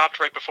were stopped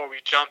right before we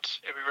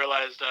jumped, and we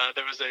realized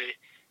there was a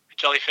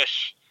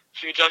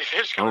few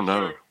jellyfish coming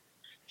through.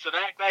 So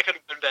that could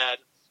have been bad.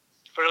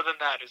 But other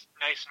than that, it was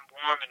nice and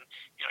warm, and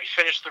you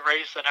finished the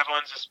race, and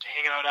everyone's just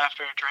hanging out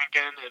after,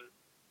 drinking, and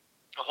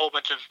a whole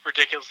bunch of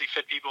ridiculously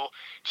fit people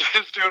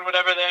just doing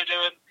whatever they're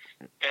doing,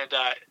 and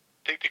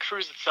the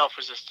cruise itself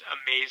was just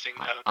amazing.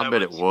 I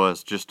bet it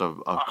was just a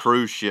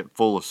cruise ship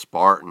full of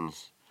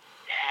Spartans.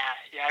 Yeah.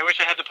 I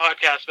wish I had the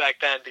podcast back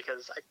then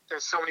because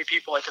there's so many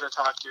people I could have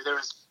talked to. There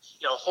was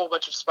a whole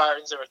bunch of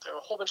Spartans. There were a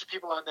whole bunch of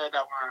people on there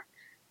that were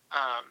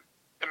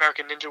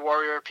American Ninja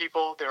Warrior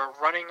people. They were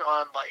running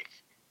on like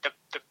the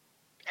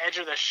edge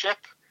of the ship,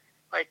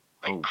 like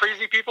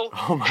crazy people.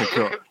 Oh my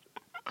god!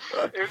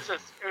 It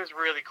was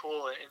really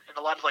cool, and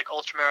a lot of like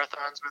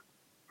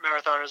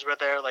marathoners were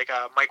there. Like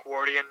Mike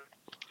Wardian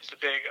is a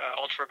big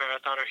ultra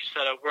marathoner. He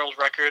set a world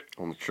record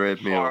on the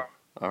treadmill.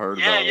 I heard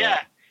about that.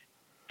 Yeah.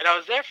 And I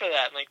was there for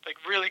that, and like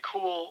really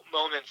cool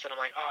moments. And I'm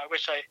like, I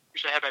wish I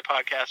had my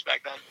podcast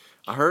back then.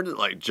 I heard that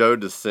like Joe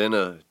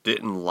DeSena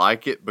didn't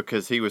like it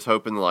because he was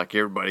hoping like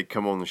everybody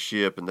come on the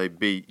ship and they'd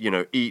be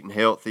eating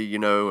healthy,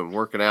 and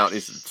working out.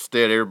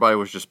 Instead, everybody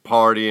was just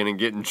partying and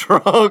getting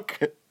drunk.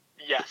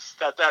 Yes,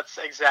 that's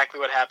exactly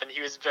what happened.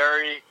 He was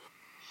very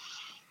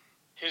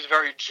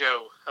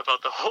Joe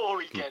about the whole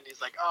weekend.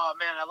 He's like, oh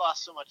man, I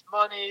lost so much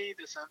money,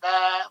 this and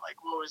that. Like,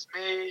 woe is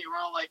me. We're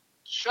all like,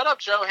 shut up,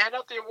 Joe. Hand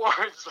out the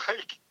awards.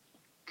 Like,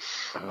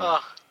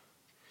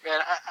 man,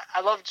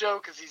 I love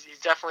Joe because he's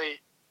definitely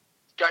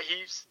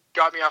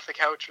got me off the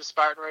couch with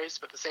Spartan Race,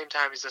 but at the same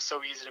time, he's just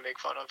so easy to make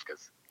fun of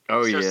because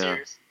he's so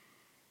serious.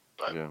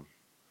 But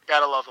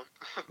gotta love him.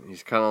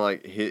 He's kind of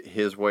like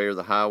his way or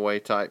the highway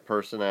type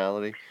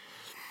personality.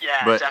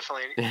 Yeah, but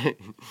definitely.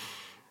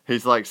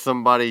 He's like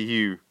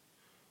somebody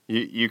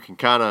you can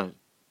kind of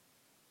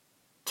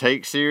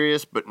take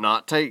serious, but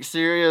not take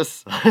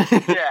serious.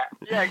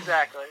 Yeah,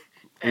 exactly.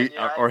 And,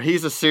 or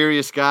he's a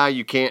serious guy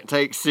you can't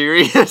take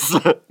serious.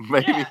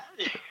 Maybe. Yeah.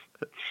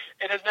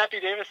 And as Matthew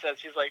Davis says,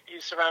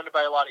 he's surrounded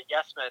by a lot of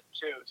yes men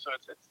too. So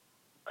it's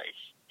like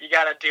you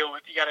gotta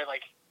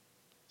like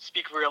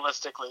speak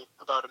realistically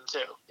about him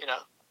too.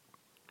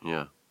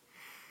 Yeah.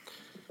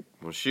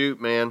 Well, shoot,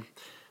 man.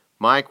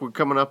 Mike, we're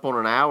coming up on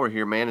an hour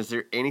here, man. Is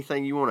there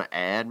anything you want to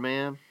add,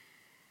 man?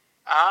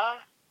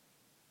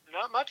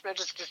 Not much, man.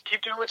 Just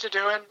keep doing what you're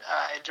doing.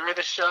 Enjoy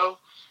the show,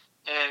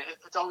 and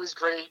it's always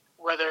great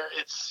whether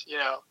it's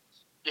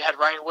You had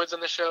Ryan Woods on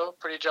the show.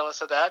 Pretty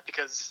jealous of that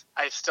because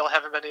I still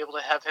haven't been able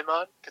to have him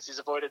on because he's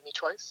avoided me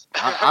twice.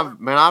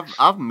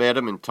 I've met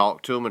him and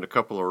talked to him in a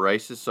couple of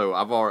races, so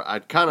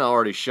I'd kind of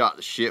already shot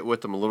the shit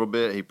with him a little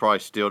bit. He probably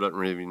still doesn't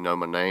really know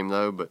my name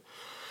though, but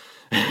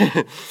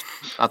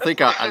I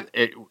think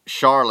at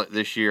Charlotte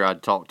this year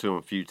I'd talked to him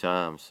a few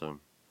times. So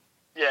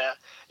yeah,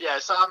 I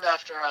saw him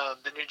after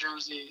the New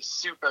Jersey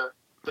Super,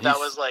 but that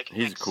was like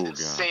he's a cool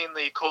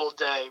insanely cold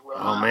day. Where,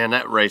 oh man,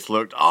 that race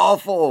looked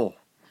awful.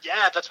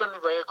 Yeah, that's when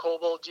Rhea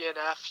Coble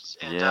DNF'd,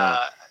 and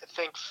I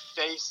think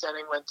Faye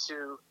Stenning went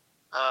to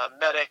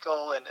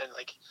medical, and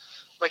like,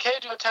 hey,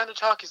 do you have time to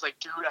talk? He's like,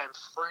 dude, I'm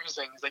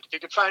freezing. He's like, if you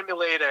could find me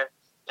later.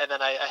 And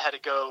then I had to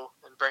go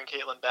and bring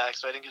Caitlin back,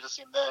 so I didn't get to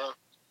see him there.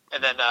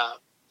 And then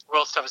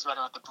World Stuff is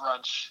better at the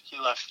brunch. He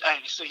left.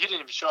 Actually, he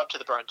didn't even show up to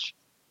the brunch.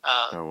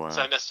 Oh, wow.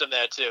 So I missed him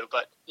there too.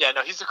 But yeah,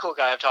 no, he's a cool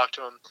guy. I've talked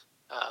to him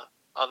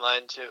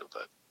online too.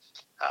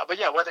 But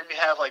yeah, whether you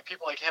have like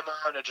people like him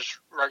on or just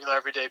regular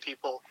everyday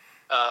people,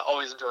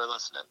 always enjoy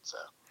listening. So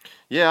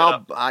yeah,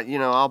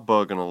 I'll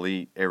bug an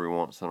elite every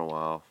once in a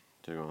while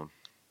to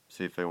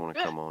see if they want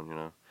to come on. You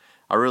know,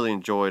 I really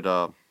enjoyed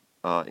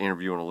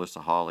interviewing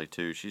Alyssa Holly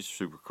too. She's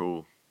super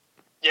cool.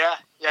 Yeah,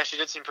 she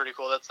did seem pretty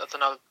cool. That's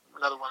another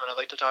woman I'd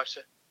like to talk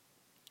to.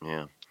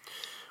 Yeah.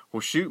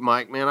 Well, shoot,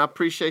 Mike, man, I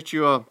appreciate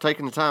you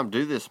taking the time to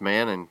do this,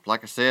 man. And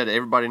like I said,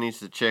 everybody needs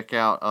to check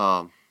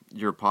out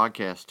your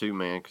podcast too,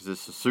 man, because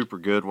it's a super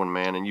good one,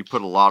 man. And you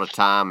put a lot of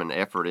time and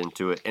effort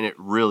into it, and it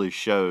really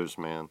shows,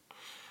 man.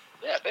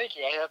 Yeah, thank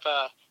you. I have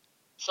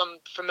some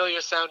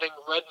familiar sounding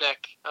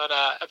redneck on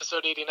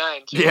episode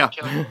 89 too. Yeah.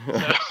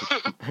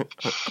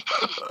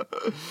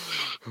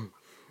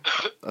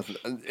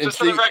 Just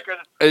for the record,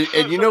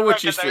 and you know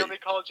what you said. I only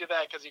called you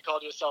that because you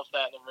called yourself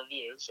that in a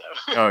review. So.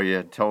 Oh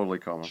yeah, totally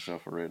call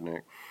myself a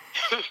redneck.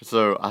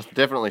 So I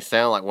definitely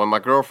sound like one. My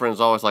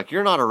girlfriend's always like,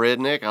 "You're not a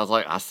redneck." I was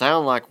like, "I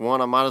sound like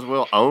one. I might as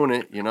well own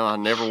it." You know, I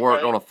never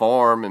worked on a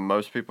farm, and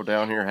most people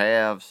down here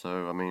have.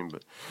 So I mean,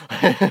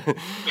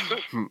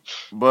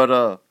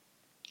 but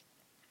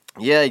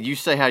yeah, you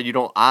say how you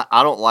don't.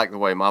 I don't like the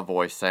way my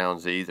voice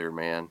sounds either,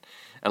 man.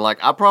 And like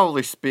I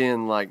probably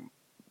spend like.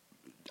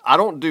 I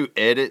don't do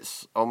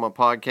edits on my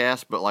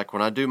podcast, but like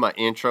when I do my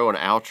intro and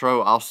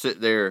outro, I'll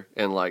sit there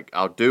and like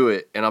I'll do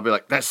it and I'll be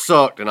like, that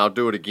sucked, and I'll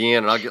do it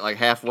again, and I'll get like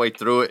halfway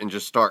through it and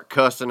just start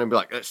cussing and be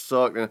like, that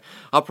sucked, and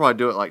I'll probably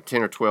do it like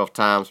 10 or 12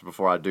 times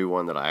before I do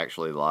one that I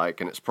actually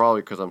like, and it's probably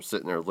because I'm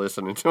sitting there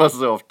listening to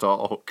myself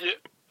talk. Yeah.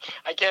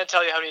 I can't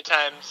tell you how many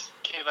times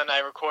Kayla and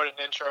I record an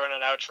intro and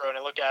an outro, and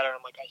I look at her and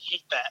I'm like, I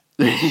hate that.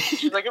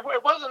 She's like, it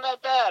wasn't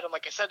that bad. I'm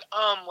like, I said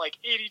like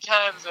 80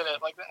 times in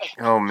it. Like that.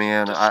 Oh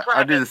man,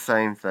 I do the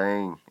same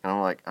thing. I'm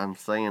like, I'm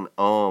saying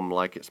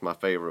like it's my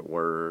favorite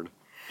word.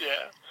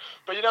 Yeah.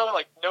 But you know,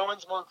 like no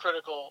one's more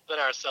critical than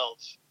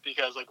ourselves,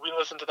 because like we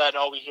listen to that and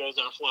all we hear is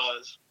our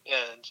flaws,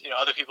 and you know,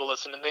 other people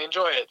listen and they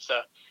enjoy it. So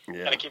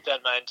gotta keep that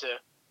in mind too.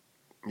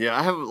 Yeah,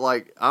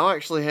 I'll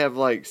actually have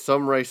like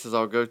some races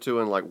I'll go to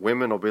and like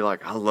women will be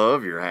like, I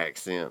love your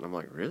accent. I'm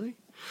like, really?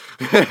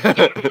 Well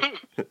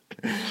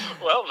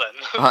then.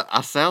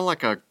 I sound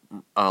like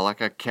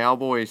a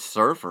cowboy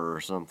surfer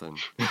or something.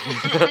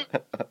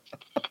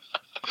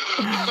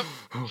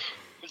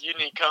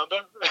 Unique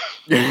combo.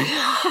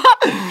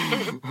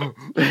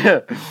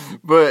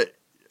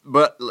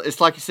 But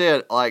it's like you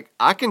said, like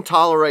I can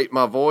tolerate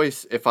my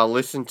voice if I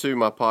listen to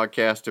my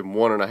podcast in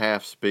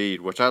 1.5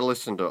 speed, which I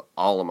listen to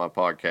all of my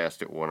podcasts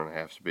at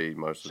 1.5 speed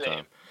most of the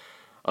time.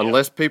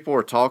 Unless people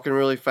are talking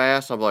really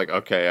fast, I'm like,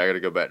 okay, I got to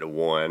go back to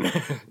 1.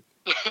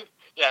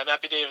 Yeah,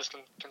 Mappy Davis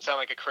can sound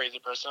like a crazy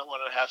person at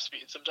 1.5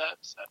 speed sometimes.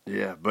 So.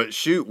 Yeah, but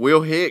shoot,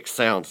 Will Hicks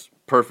sounds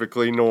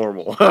perfectly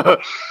normal.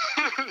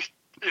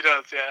 He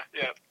does,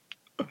 yeah.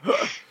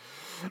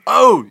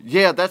 Oh,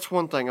 yeah, that's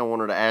one thing I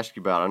wanted to ask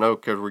you about. I know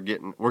because we're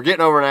getting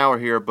over an hour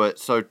here, but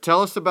so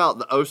tell us about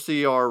the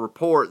OCR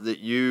report that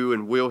you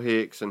and Will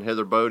Hicks and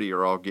Heather Bodie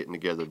are all getting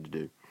together to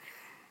do.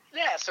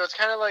 Yeah, so it's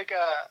kind of like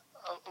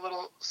a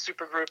little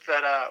super group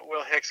that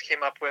Will Hicks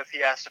came up with.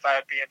 He asked if I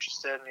would be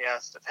interested, and he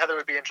asked if Heather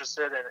would be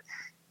interested, and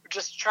we're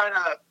just trying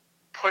to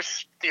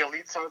push the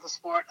elite side of the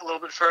sport a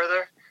little bit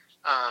further,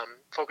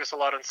 focus a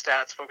lot on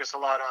stats, focus a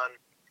lot on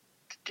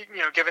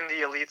giving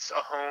the elites a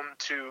home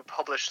to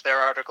publish their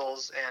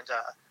articles, and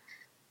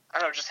I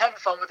don't know, just having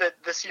fun with it.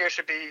 This year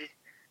should be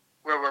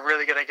where we're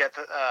really going to get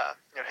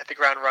hit the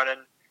ground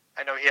running.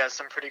 I know he has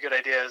some pretty good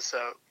ideas,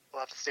 so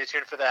we'll have to stay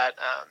tuned for that.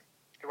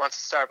 He wants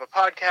to start up a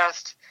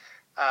podcast,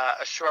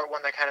 a short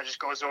one that kind of just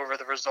goes over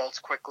the results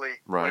quickly,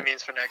 right. What it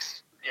means for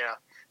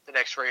the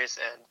next race,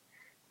 and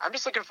I'm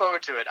just looking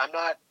forward to it. I'm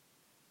not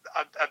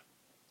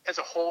as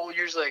a whole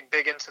usually like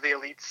big into the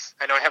elites.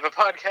 I know I have a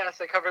podcast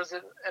that covers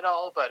it and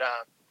all, but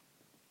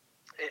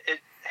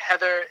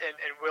Heather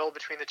and Will,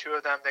 between the two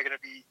of them, they're going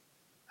to be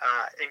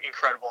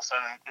incredible. So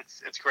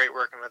it's great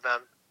working with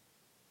them.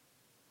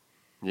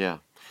 Yeah,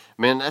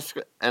 man,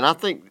 and I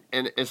think,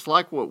 and it's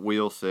like what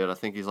Will said. I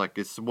think he's like,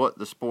 it's what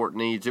the sport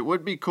needs. It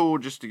would be cool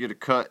just to get a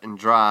cut and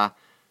dry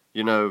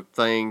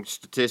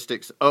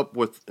statistics up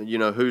with,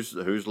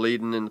 who's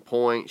leading in the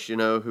points,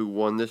 who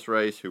won this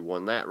race, who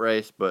won that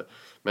race. But,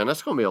 man,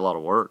 that's going to be a lot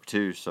of work,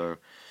 too. So,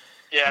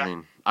 Yeah. I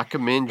mean, I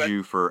commend But,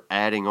 you for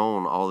adding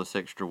on all this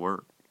extra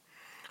work.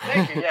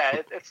 thank you.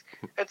 Yeah,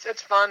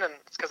 it's fun, and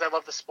it's because I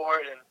love the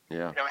sport. And,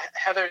 Yeah.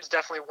 Heather is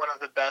definitely one of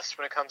the best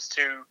when it comes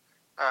to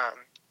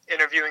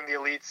interviewing the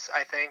elites,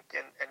 I think.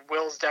 And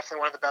Will's definitely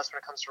one of the best when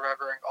it comes to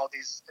remembering all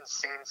these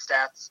insane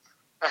stats.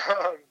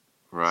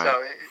 Right.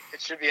 So it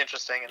should be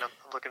interesting, and I'm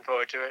looking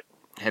forward to it.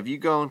 Have you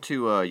gone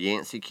to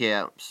Yancey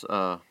Cap's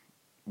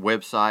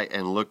website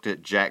and looked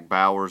at Jack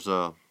Bauer's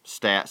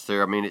stats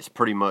there? I mean, it's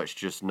pretty much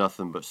just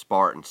nothing but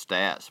Spartan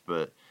stats,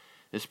 but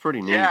it's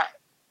pretty neat. Yeah.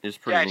 It's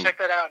pretty neat. I checked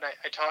that out, and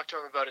I talked to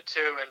him about it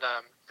too, and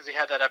because he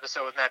had that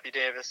episode with Mappy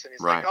Davis, and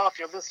he's Right. like, "Oh, if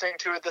you're listening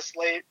to it this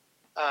late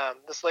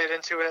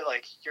into it,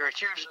 like you're a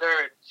huge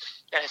nerd."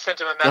 And I sent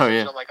him a message,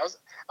 and I'm like, I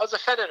was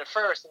offended at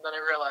first, and then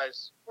I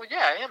realized, well,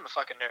 yeah, I am a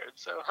fucking nerd,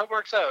 so it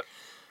works out.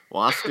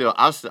 Well,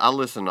 I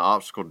listen to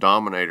Obstacle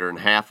Dominator, and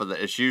half of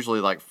it's usually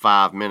like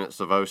 5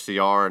 minutes of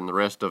OCR, and the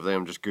rest of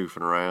them just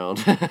goofing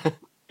around.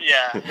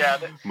 Yeah.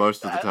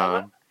 Most of the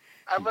time.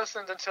 I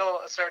listened until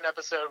a certain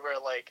episode where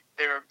like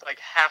they were like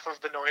half of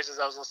the noises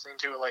I was listening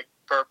to were like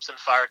burps and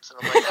farts, and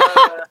I'm like,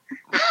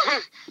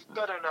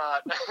 better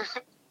not.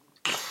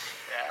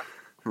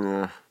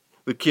 Yeah.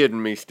 The kid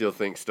in me still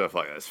thinks stuff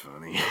like that's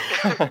funny.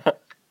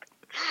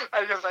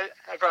 I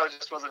probably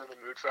just wasn't in the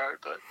mood for it,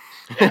 but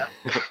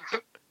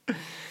yeah.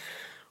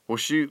 Well,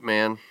 shoot,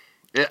 man.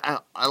 Yeah,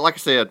 like I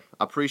said,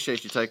 I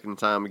appreciate you taking the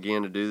time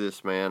again to do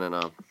this, man,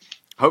 and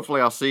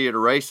hopefully I'll see you at a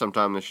race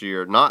sometime this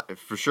year. Not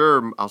for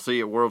sure. I'll see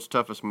you at World's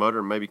Toughest Mudder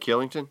and maybe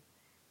Killington.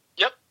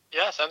 Yep.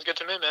 Yeah, sounds good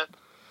to me, man.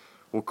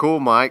 Well, cool,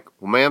 Mike.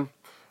 Well, man,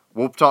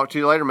 we'll talk to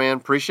you later, man.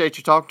 Appreciate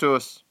you talking to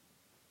us.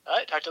 All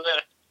right, talk to you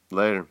later.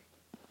 Later.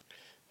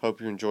 Hope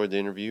you enjoyed the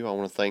interview. I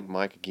want to thank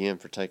Mike again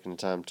for taking the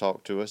time to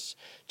talk to us.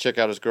 Check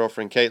out his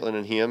girlfriend Caitlin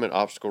and him at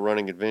Obstacle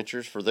Running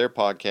Adventures for their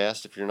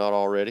podcast if you're not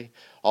already.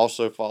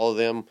 Also follow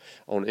them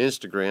on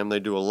Instagram. They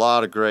do a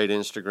lot of great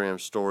Instagram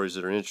stories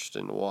that are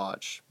interesting to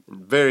watch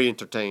and very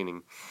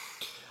entertaining.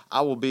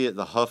 I will be at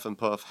the Huff and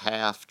Puff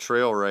Half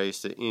Trail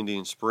Race at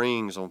Indian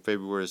Springs on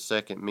February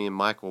 2nd. Me and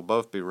Mike will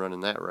both be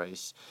running that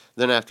race.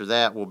 Then after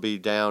that, we'll be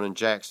down in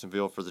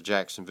Jacksonville for the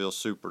Jacksonville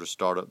Super to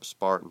start up the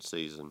Spartan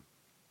season.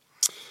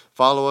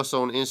 Follow us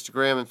on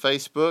Instagram and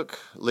Facebook.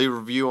 Leave a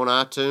review on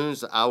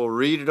iTunes. I will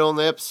read it on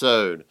the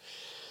episode.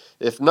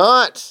 If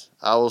not,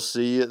 I will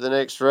see you at the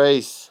next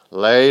race.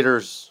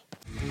 Laters.